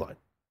the money line.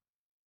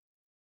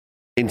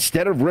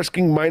 Instead of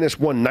risking minus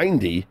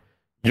 190,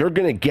 you're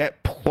going to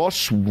get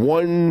plus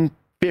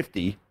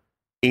 150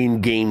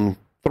 in game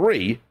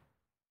 3,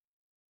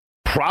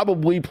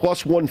 probably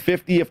plus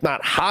 150, if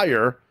not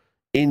higher,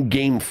 in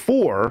game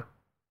 4,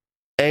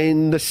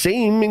 and the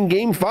same in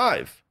game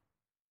 5.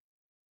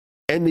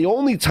 And the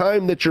only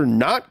time that you're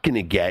not going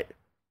to get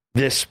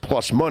this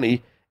plus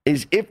money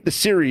is if the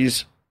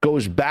series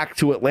goes back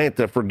to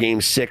Atlanta for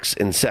game 6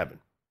 and 7.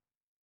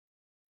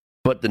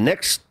 But the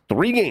next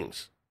 3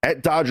 games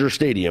at Dodger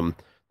Stadium,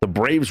 the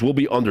Braves will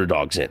be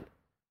underdogs in.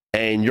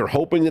 And you're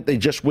hoping that they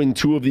just win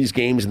 2 of these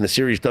games and the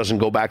series doesn't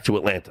go back to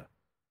Atlanta.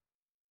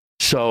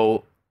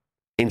 So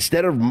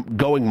instead of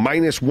going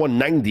minus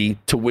 190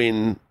 to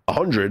win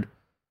 100,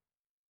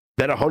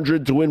 bet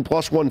 100 to win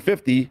plus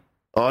 150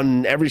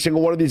 on every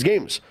single one of these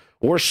games.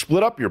 Or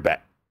split up your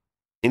bet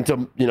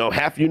into,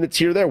 half units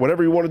here or there,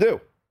 whatever you want to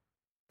do.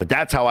 But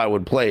that's how I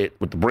would play it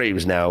with the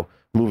Braves now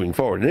moving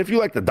forward. And if you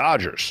like the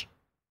Dodgers,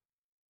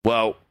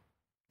 well,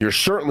 you're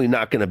certainly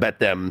not going to bet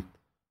them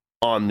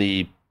on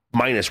the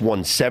minus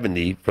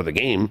 170 for the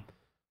game.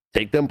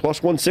 Take them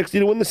plus 160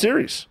 to win the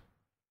series.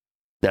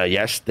 Now,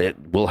 yes,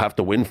 that we'll have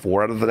to win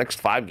 4 out of the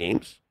next 5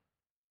 games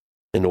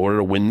in order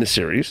to win the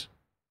series.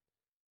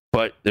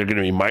 But they're going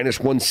to be minus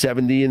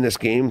 170 in this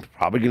game.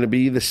 Probably going to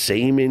be the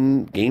same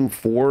in game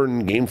 4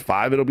 and game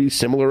 5. It'll be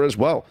similar as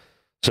well.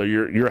 So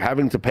you're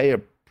having to pay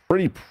a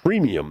pretty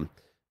premium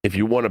if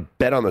you want to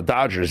bet on the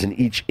Dodgers in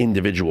each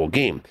individual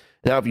game.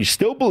 Now, if you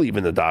still believe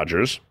in the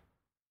Dodgers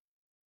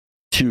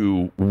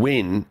to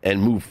win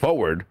and move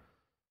forward,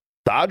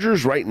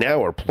 Dodgers right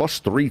now are plus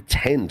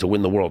 310 to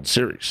win the World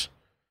Series.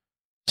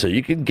 So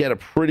you can get a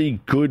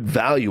pretty good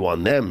value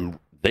on them.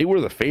 They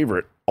were the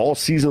favorite all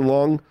season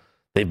long.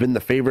 They've been the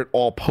favorite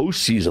all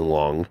postseason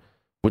long,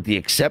 with the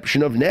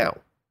exception of now,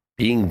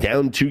 being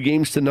down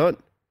 2-0.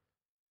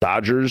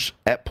 Dodgers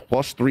at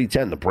plus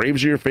 310. The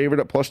Braves are your favorite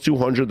at plus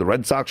 200. The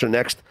Red Sox are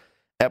next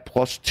at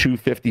plus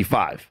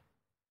 255.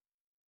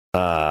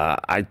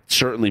 I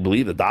certainly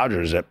believe the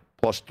Dodgers at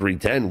plus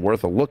 310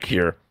 worth a look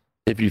here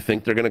if you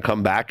think they're going to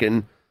come back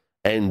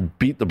and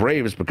beat the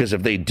Braves, because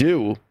if they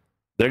do,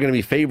 they're going to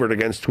be favored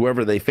against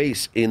whoever they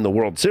face in the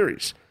World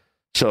Series.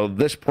 So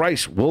this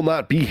price will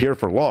not be here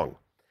for long.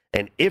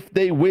 And if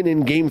they win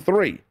in game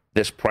 3,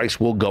 this price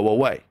will go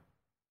away.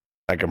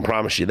 I can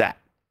promise you that.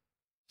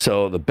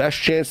 So the best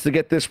chance to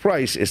get this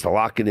price is to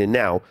lock it in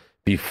now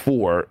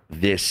before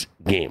this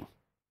game.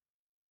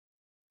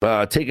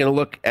 Taking a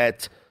look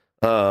at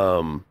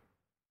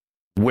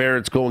where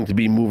it's going to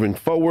be moving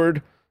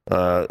forward,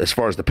 as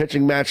far as the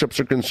pitching matchups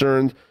are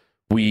concerned,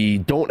 we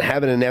don't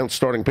have an announced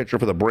starting pitcher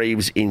for the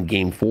Braves in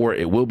game 4.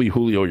 It will be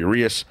Julio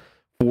Urias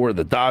for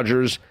the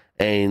Dodgers.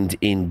 And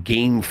in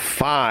game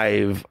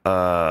 5,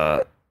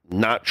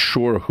 not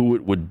sure who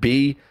it would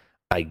be.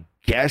 I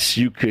guess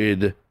you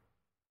could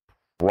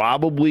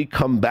probably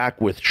come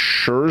back with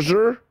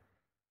Scherzer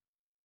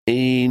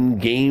in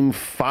game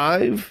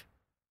 5.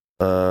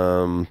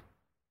 Or,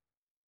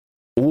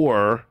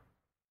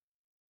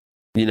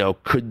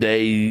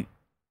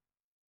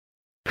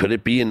 could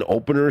it be an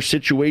opener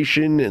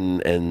situation?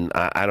 And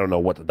I don't know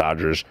what the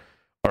Dodgers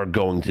are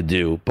going to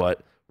do.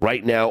 But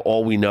right now,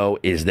 all we know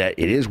is that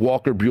it is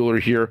Walker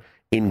Buehler here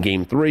in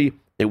game 3.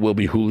 It will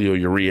be Julio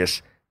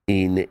Urias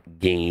in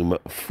game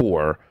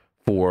 4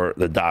 for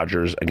the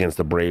Dodgers against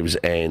the Braves.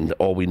 And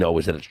all we know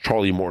is that it's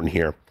Charlie Morton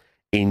here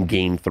in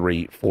game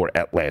 3 for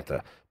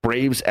Atlanta.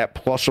 Braves at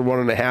plus a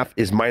 1.5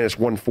 is minus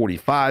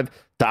 145.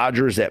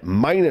 Dodgers at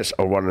minus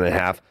a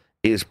 1.5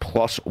 is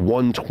plus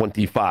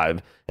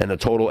 125. And the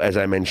total, as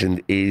I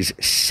mentioned, is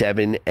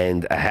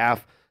 7.5.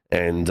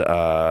 And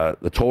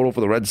the total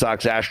for the Red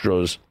Sox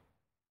Astros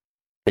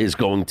is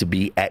going to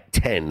be at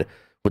 10,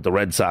 with the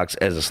Red Sox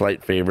as a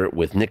slight favorite,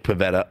 with Nick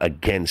Pivetta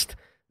against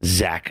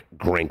Zach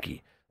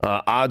Greinke.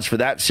 Odds for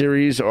that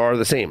series are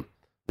the same.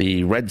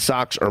 The Red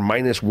Sox are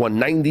minus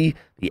 190.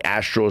 The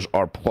Astros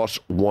are plus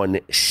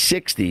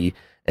 160.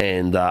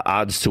 And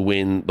odds to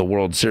win the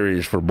World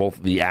Series for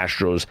both the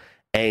Astros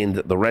and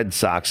the Red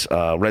Sox.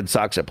 Red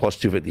Sox at plus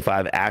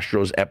 255.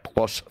 Astros at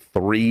plus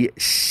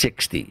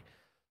 360.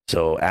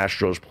 So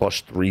Astros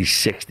plus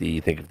 360. You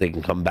think if they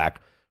can come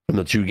back from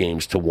the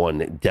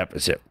 2-1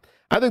 deficit.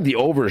 I think the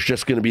over is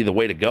just going to be the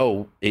way to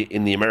go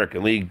in the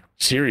American League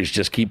Series.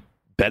 Just keep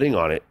betting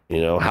on it.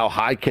 How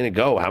high can it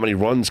go? How many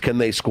runs can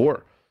they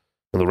score?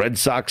 And the Red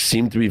Sox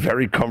seem to be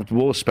very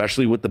comfortable,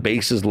 especially with the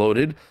bases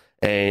loaded.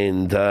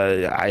 And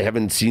I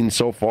haven't seen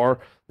so far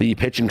the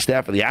pitching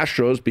staff of the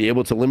Astros be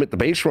able to limit the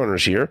base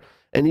runners here.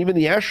 And even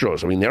the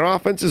Astros, their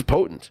offense is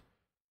potent.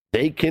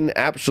 They can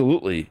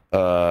absolutely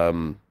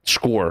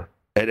score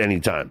at any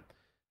time.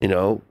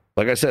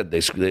 Like I said,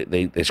 they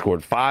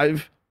scored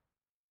 5.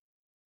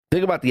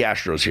 Think about the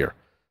Astros here.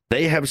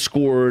 They have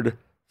scored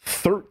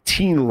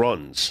 13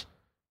 runs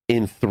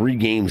in 3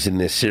 games in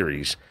this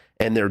series,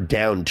 and they're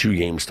down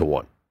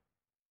 2-1.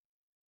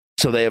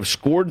 So they have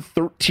scored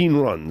 13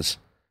 runs,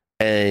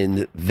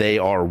 and they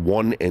are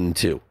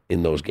 1-2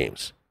 in those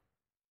games.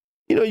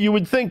 you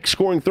would think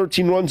scoring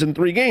 13 runs in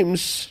 3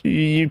 games,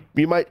 you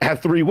might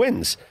have 3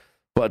 wins.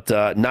 But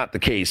not the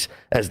case,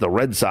 as the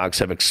Red Sox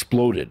have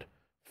exploded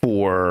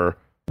for,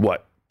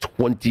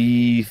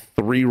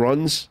 23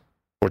 runs?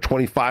 Or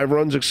 25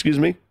 runs,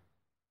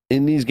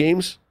 in these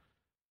games?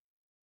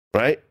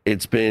 Right?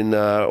 It's been,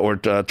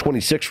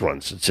 26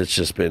 runs. It's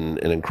just been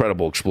an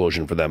incredible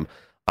explosion for them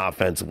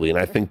offensively, and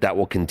I think that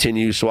will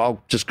continue. So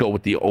I'll just go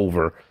with the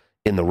over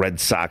in the Red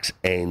Sox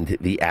and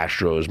the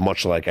Astros,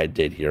 much like I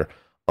did here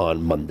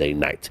on Monday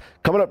night.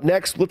 Coming up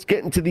next, let's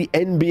get into the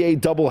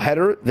NBA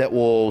doubleheader that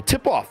will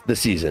tip off the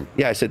season.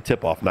 Yeah, I said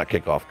tip off, not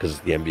kick off, because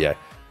it's the NBA.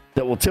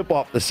 That will tip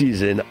off the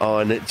season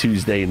on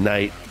Tuesday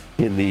night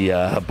in the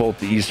both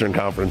the Eastern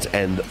Conference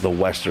and the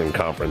Western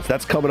Conference.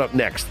 That's coming up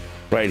next,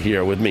 right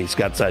here with me,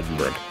 Scott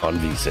Seidenberg, on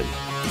VSiN.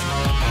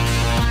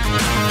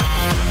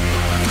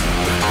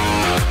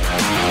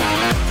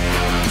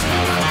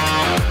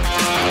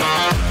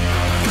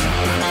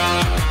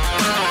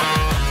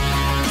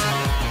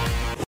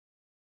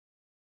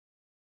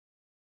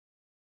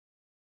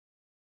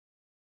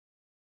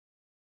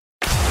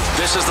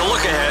 This is the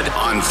look ahead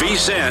on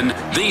VSiN,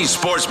 the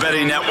Sports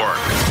Betting Network.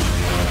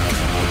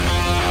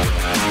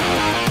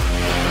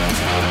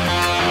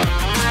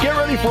 Get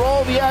ready for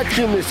all the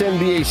action this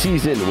NBA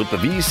season with the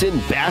VSiN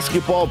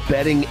basketball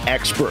betting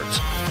experts.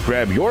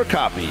 Grab your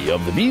copy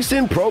of the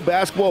VSiN Pro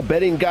Basketball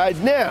Betting Guide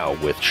now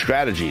with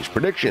strategies,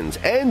 predictions,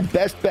 and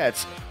best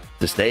bets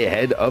to stay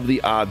ahead of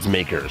the odds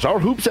makers. Our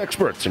hoops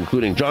experts,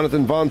 including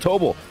Jonathan Von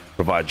Tobel,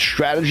 provide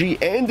strategy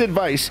and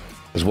advice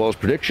as well as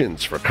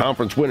predictions for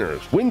conference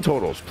winners, win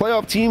totals,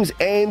 playoff teams,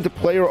 and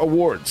player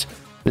awards.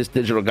 This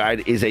digital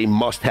guide is a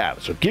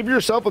must-have, so give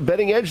yourself a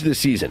betting edge this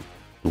season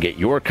and get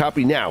your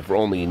copy now for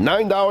only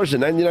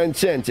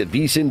 $9.99 at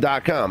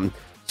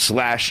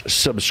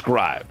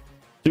vsin.com/subscribe.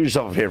 Do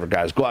yourself a favor,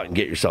 guys. Go out and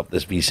get yourself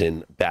this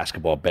VSiN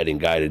basketball betting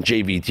guide. And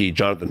JVT,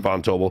 Jonathan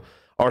Von Tobel,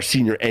 our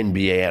senior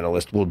NBA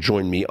analyst, will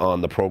join me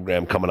on the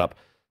program coming up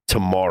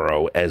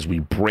tomorrow as we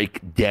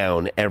break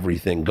down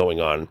everything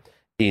going on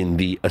in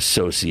the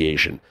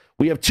association.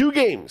 We have 2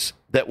 games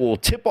that will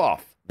tip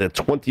off the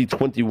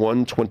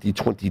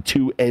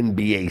 2021-2022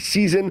 NBA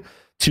season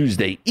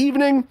Tuesday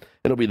evening.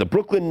 It'll be the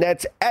Brooklyn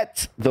Nets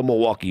at the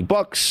Milwaukee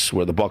Bucks,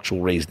 where the Bucks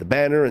will raise the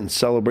banner and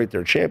celebrate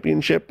their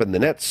championship, and the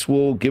Nets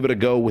will give it a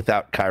go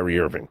without Kyrie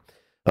Irving.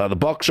 The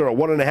Bucks are a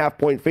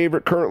 1.5-point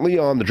favorite currently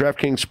on the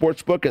DraftKings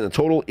Sportsbook, and the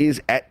total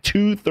is at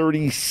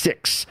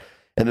 236.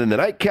 And then the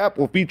nightcap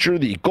will feature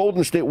the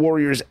Golden State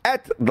Warriors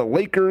at the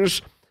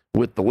Lakers,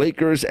 with the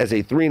Lakers as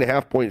a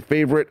 3.5-point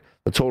favorite.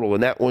 The total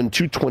in that one,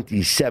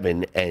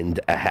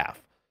 227.5.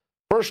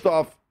 First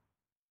off,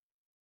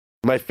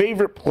 my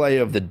favorite play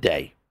of the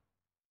day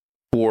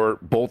for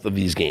both of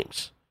these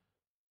games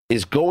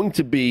is going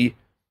to be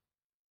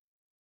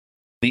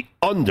the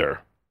under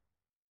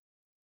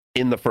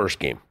in the first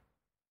game.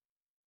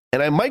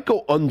 And I might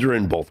go under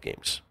in both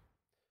games.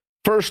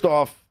 First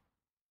off,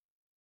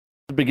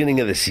 the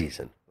beginning of the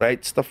season, right?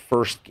 It's the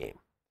first game.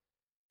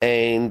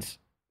 And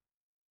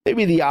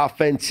maybe the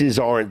offenses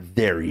aren't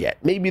there yet.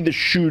 Maybe the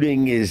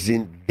shooting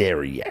isn't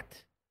there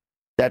yet.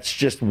 That's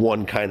just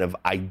one kind of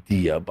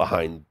idea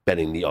behind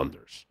betting the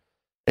unders.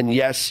 And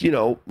yes,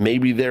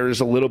 maybe there's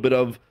a little bit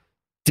of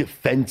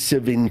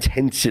defensive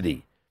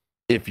intensity,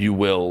 if you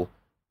will,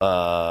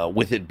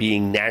 with it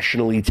being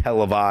nationally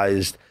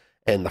televised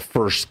and the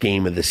first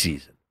game of the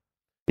season.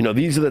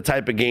 These are the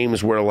type of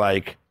games where,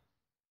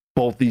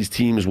 both these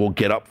teams will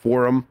get up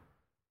for them,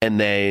 and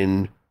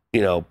then,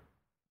 they'll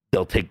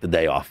take the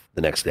day off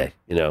the next day,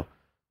 the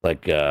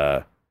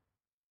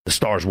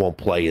Stars won't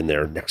play in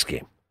their next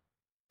game.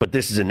 But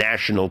this is a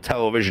national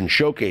television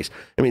showcase.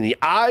 I mean, the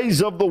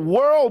eyes of the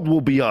world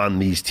will be on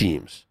these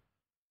teams.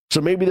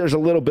 So maybe there's a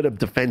little bit of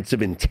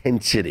defensive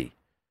intensity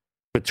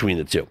between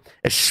the two,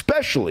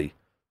 especially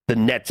the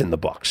Nets and the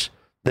Bucks.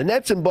 The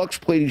Nets and Bucks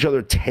played each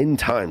other 10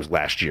 times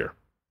last year.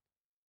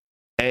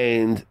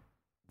 And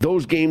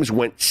those games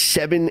went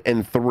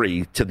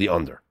 7-3 to the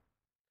under.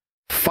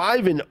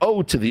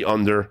 5-0 to the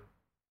under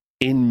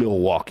in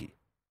Milwaukee.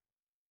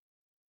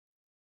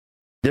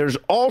 There's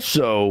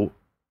also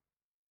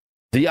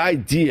the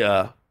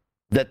idea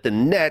that the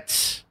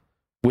Nets,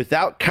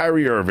 without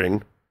Kyrie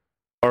Irving,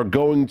 are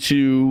going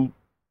to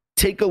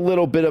take a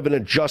little bit of an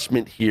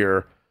adjustment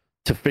here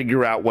to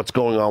figure out what's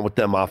going on with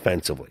them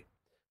offensively.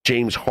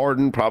 James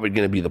Harden probably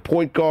going to be the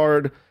point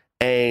guard,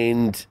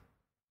 and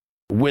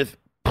with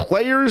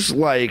players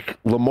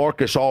like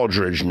LaMarcus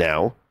Aldridge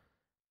now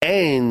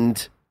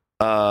and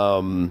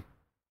Paul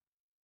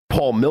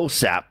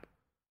Millsap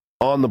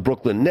on the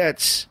Brooklyn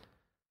Nets,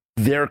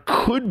 there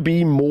could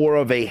be more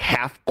of a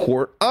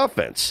half-court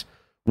offense,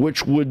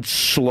 which would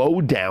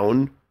slow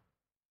down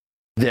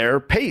their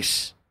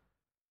pace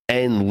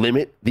and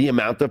limit the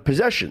amount of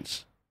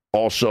possessions,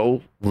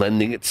 also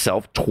lending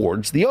itself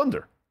towards the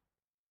under.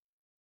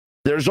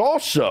 There's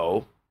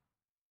also,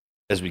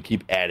 as we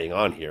keep adding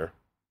on here,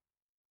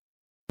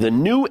 the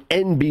new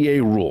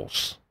NBA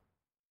rules.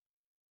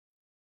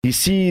 You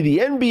see, the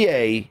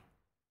NBA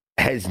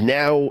has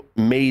now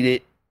made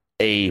it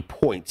a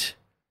point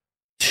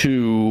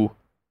to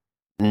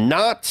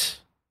not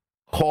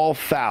call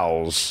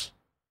fouls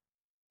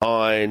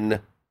on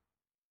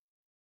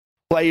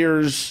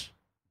players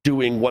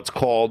doing what's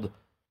called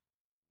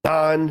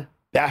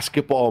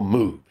non-basketball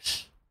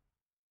moves.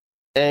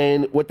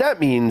 And what that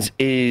means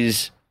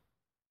is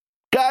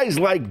guys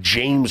like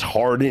James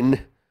Harden,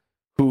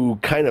 who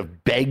kind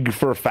of beg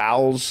for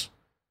fouls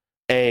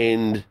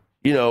and,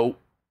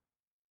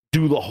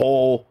 do the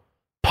whole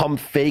pump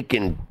fake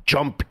and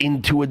jump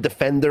into a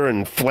defender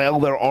and flail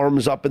their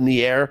arms up in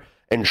the air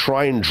and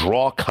try and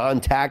draw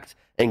contact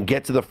and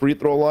get to the free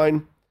throw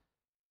line.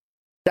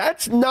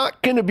 That's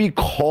not going to be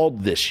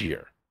called this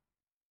year.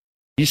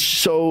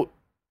 So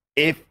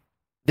if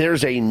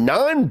there's a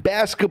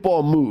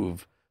non-basketball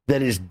move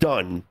that is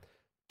done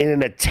in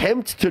an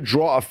attempt to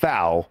draw a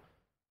foul,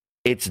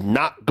 it's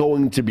not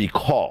going to be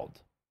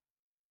called.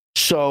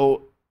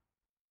 So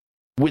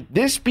with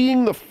this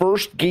being the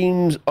first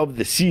games of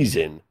the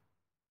season,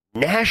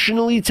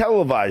 nationally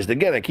televised,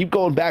 again, I keep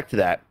going back to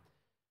that,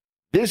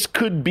 this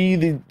could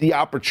be the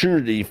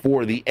opportunity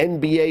for the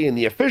NBA and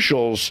the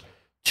officials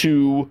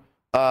to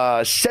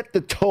set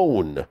the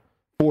tone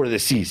for the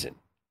season.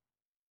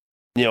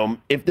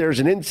 If there's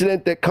an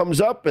incident that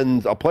comes up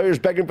and a player's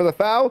begging for the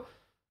foul,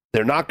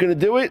 they're not going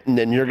to do it, and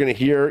then you're going to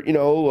hear,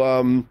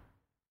 the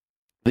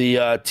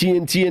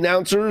TNT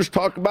announcers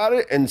talk about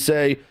it and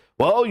say,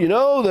 well,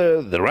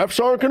 the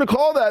refs aren't going to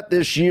call that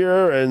this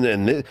year,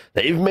 and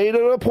they've made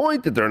it a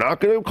point that they're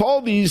not going to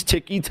call these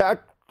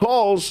ticky-tack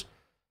calls.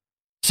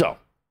 So,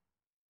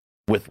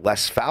 with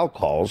less foul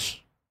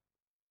calls,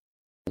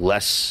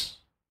 less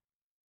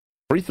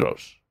free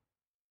throws.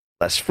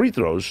 Less free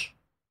throws,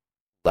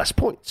 less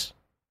points.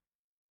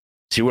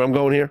 See where I'm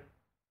going here?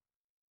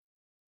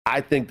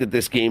 I think that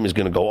this game is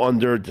going to go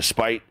under,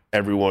 despite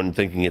everyone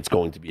thinking it's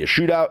going to be a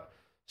shootout.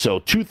 So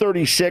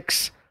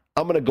 236,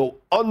 I'm going to go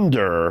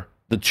under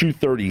the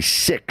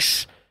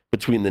 236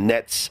 between the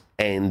Nets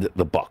and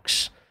the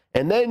Bucks.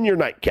 And then your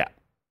nightcap,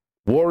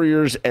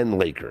 Warriors and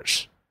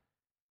Lakers.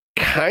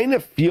 Kind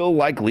of feel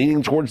like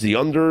leaning towards the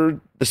under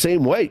the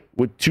same way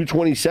with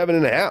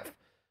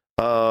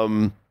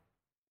 227.5.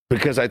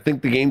 Because I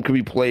think the game could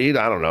be played,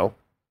 I don't know,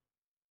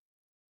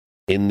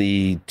 in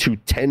the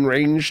 210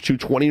 range,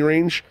 220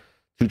 range.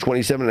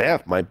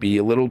 227.5 might be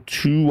a little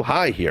too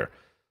high here.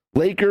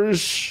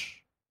 Lakers,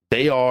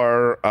 they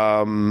are,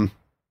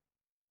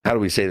 how do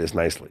we say this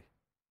nicely?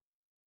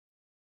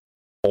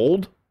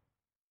 Old?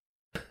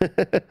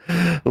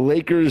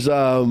 Lakers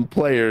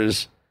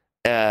players,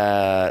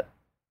 they're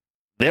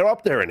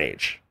up there in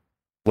age.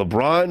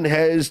 LeBron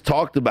has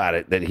talked about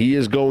it, that he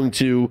is going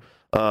to,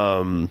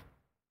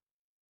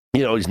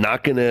 he's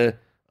not going to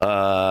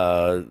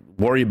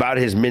worry about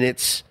his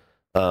minutes.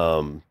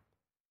 Listen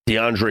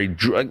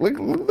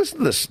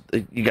to this.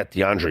 You got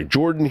DeAndre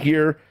Jordan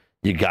here.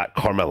 You got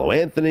Carmelo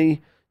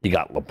Anthony. You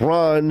got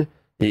LeBron.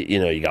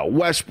 You got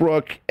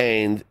Westbrook.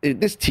 And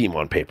this team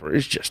on paper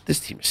is this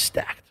team is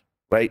stacked,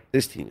 right?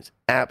 This team is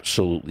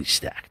absolutely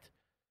stacked.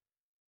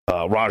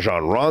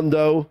 Rajon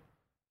Rondo,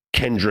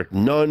 Kendrick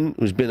Nunn,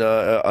 who's been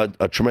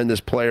a tremendous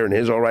player and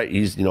is all right.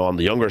 He's, on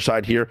the younger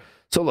side here.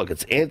 So look,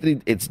 it's Anthony,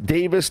 it's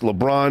Davis,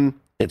 LeBron,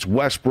 it's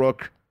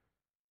Westbrook,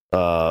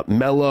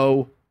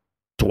 Melo,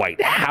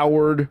 Dwight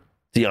Howard,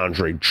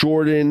 DeAndre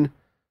Jordan.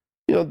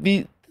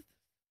 You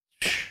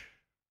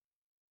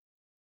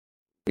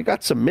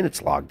got some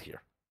minutes logged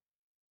here.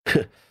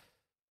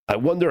 I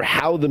wonder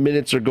how the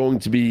minutes are going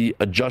to be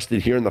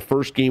adjusted here in the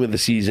first game of the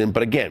season.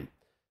 But again,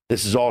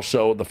 this is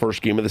also the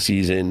first game of the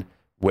season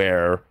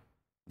where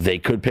they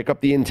could pick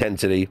up the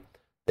intensity.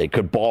 They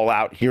could ball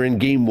out here in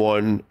game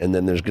one, and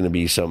then there's going to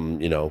be some,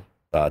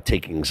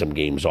 taking some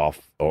games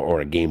off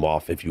or a game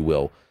off, if you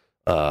will,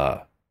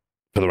 for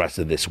the rest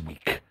of this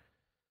week.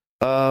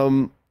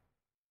 Not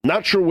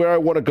sure where I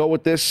want to go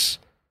with this.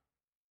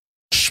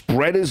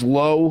 Spread is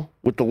low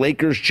with the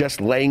Lakers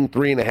just laying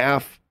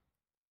 3.5.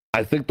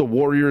 I think the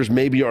Warriors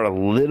maybe are a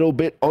little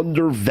bit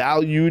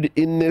undervalued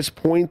in this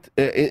point,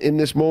 in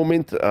this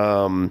moment.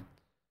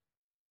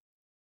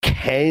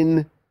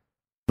 Can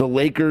the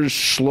Lakers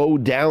slow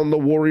down the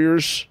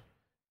Warriors?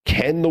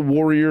 Can the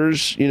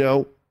Warriors,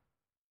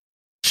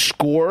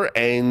 score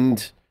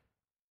and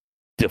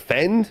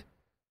defend?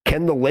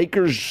 Can the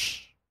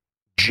Lakers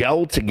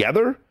gel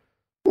together?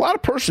 A lot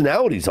of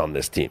personalities on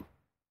this team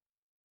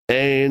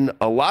and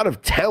a lot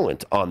of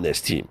talent on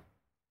this team.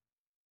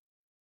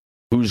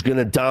 Who's going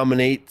to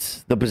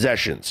dominate the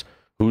possessions?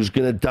 Who's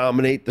going to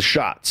dominate the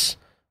shots?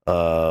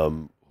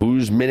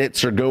 Whose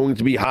minutes are going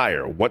to be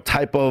higher? What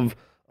type of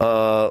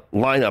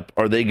lineup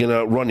are they going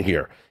to run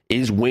here?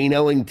 Is Wayne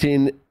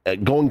Ellington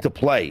going to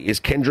play?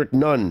 Is Kendrick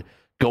Nunn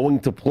going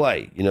to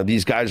play?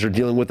 These guys are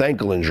dealing with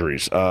ankle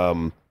injuries.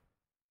 I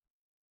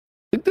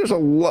think there's a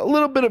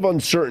little bit of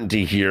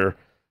uncertainty here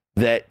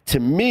that, to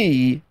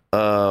me,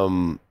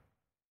 I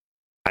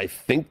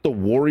think the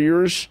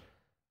Warriors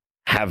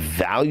have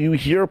value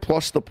here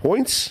plus the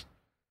points.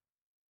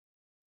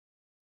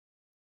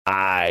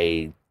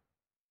 Am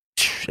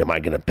I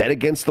going to bet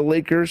against the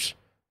Lakers?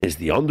 Is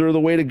the under the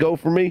way to go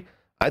for me?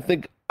 I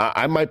think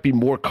I might be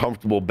more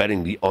comfortable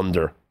betting the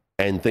under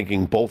and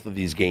thinking both of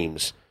these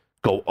games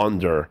go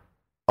under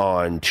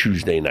on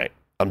Tuesday night.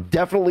 I'm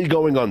definitely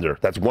going under.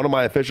 That's one of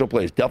my official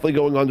plays. Definitely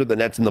going under the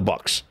Nets and the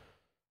Bucks.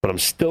 But I'm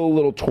still a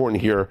little torn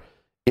here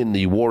in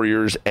the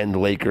Warriors and the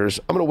Lakers.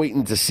 I'm going to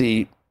wait to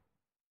see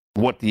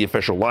what the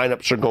official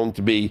lineups are going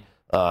to be,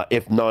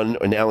 if none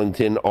in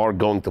Ellington are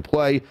going to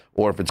play,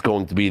 or if it's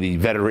going to be the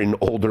veteran,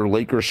 older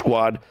Lakers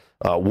squad.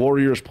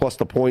 Warriors plus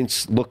the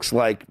points looks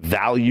like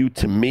value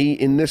to me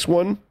in this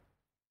one.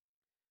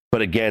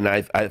 But again,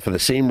 I for the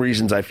same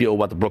reasons I feel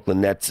about the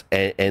Brooklyn Nets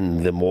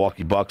and the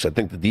Milwaukee Bucks, I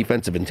think the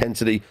defensive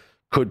intensity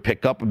could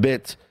pick up a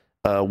bit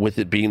with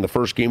it being the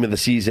first game of the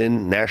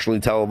season, nationally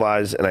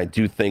televised. And I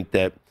do think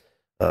that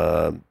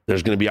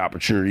there's going to be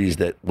opportunities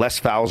that less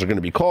fouls are going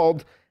to be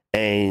called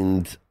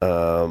and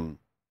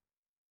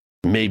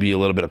maybe a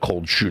little bit of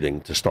cold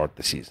shooting to start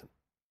the season.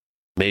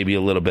 Maybe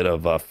a little bit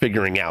of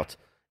figuring out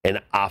an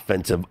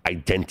offensive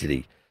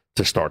identity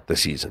to start the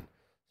season.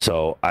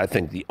 So I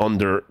think the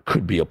under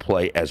could be a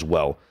play as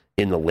well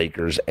in the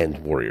Lakers and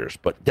Warriors.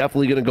 But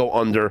definitely going to go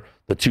under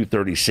the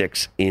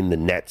 236 in the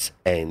Nets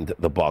and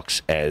the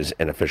Bucks as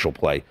an official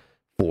play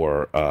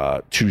for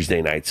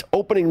Tuesday night's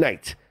opening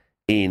night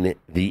in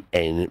the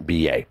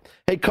NBA.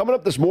 Hey, coming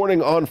up this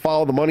morning on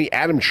Follow the Money,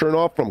 Adam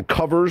Chernoff from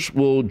Covers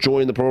will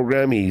join the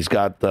program. He's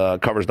got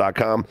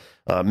Covers.com.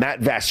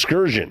 Matt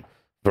Vasgersian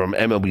from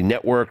MLB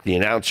Network, the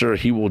announcer,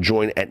 he will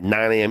join at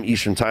 9 a.m.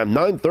 Eastern Time.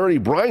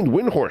 9:30, Brian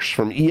Windhorst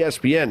from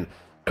ESPN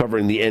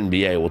covering the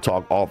NBA. We'll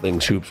talk all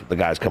things hoops with the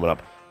guys coming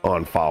up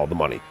on Follow the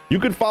Money. You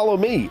can follow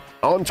me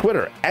on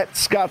Twitter at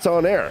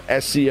ScottsOnAir,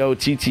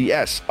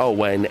 ScottsOnair.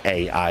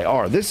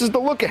 This is The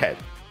Look Ahead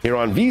here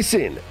on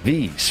VSiN,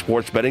 the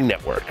Sports Betting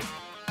Network.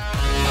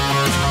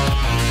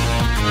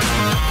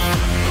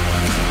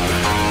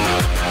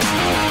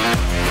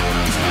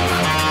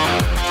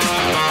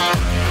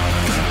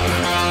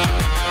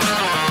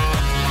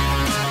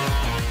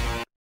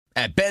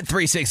 At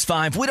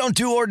Bet365, we don't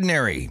do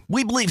ordinary.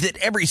 We believe that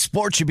every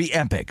sport should be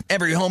epic.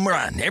 Every home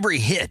run, every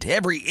hit,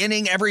 every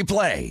inning, every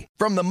play.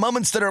 From the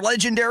moments that are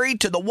legendary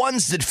to the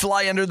ones that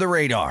fly under the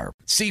radar.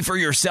 See for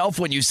yourself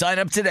when you sign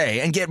up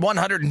today and get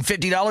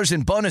 $150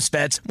 in bonus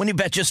bets when you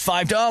bet just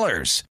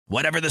 $5.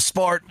 Whatever the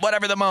sport,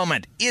 whatever the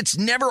moment, it's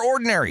never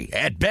ordinary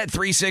at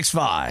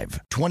Bet365.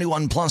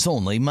 21 plus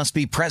only. Must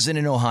be present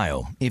in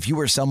Ohio. If you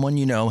or someone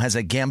you know has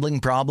a gambling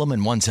problem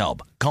and wants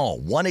help, call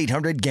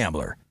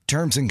 1-800-GAMBLER.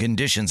 Terms and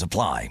conditions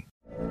apply.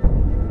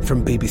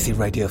 From BBC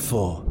Radio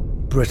 4,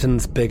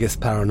 Britain's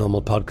biggest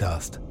paranormal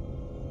podcast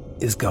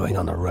is going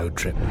on a road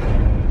trip.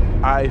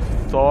 I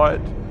thought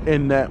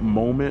in that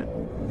moment,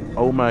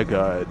 oh my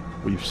God,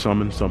 we've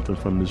summoned something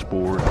from this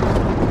board.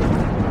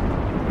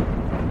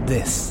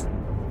 This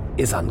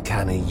is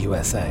Uncanny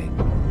USA.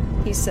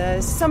 He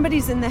says,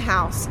 somebody's in the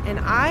house, and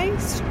I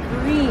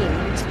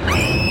screamed.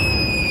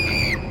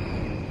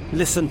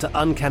 Listen to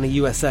Uncanny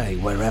USA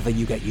wherever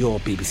you get your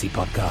BBC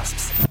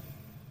podcasts,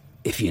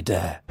 if you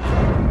dare.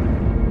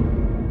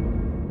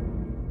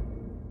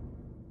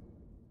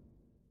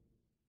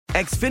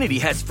 Xfinity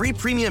has free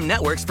premium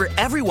networks for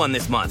everyone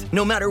this month,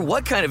 no matter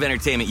what kind of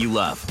entertainment you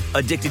love.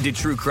 Addicted to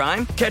true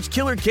crime? Catch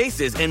killer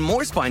cases and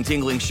more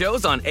spine-tingling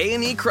shows on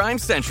A&E Crime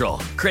Central.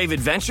 Crave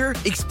adventure?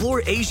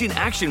 Explore Asian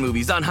action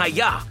movies on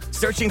Hi-YAH.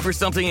 Searching for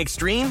something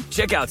extreme?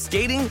 Check out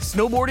skating,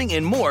 snowboarding,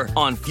 and more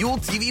on Fuel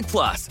TV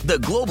Plus, the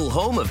global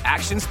home of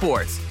action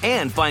sports.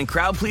 And find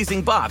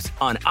crowd-pleasing bops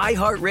on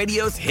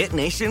iHeartRadio's Hit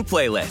Nation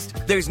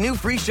playlist. There's new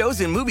free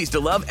shows and movies to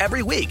love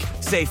every week.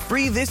 Say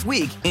free this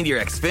week in your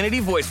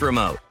Xfinity voice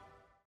remote.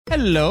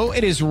 Hello,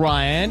 it is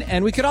Ryan,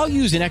 and we could all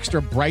use an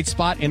extra bright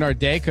spot in our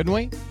day, couldn't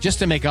we? Just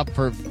to make up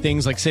for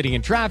things like sitting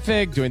in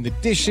traffic, doing the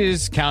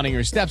dishes, counting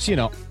your steps, you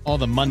know, all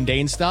the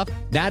mundane stuff.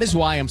 That is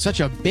why I'm such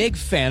a big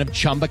fan of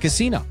Chumba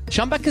Casino.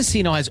 Chumba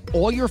Casino has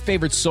all your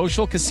favorite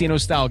social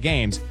casino-style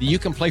games that you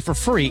can play for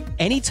free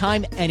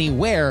anytime,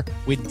 anywhere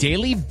with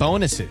daily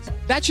bonuses.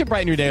 That should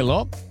brighten your day a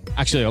little.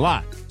 Actually, a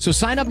lot. So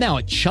sign up now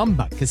at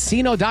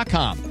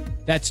ChumbaCasino.com.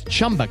 That's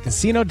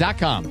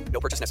ChumbaCasino.com. No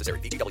purchase necessary.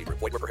 VGW.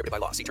 Void where prohibited by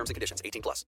law. See terms and conditions. 18+.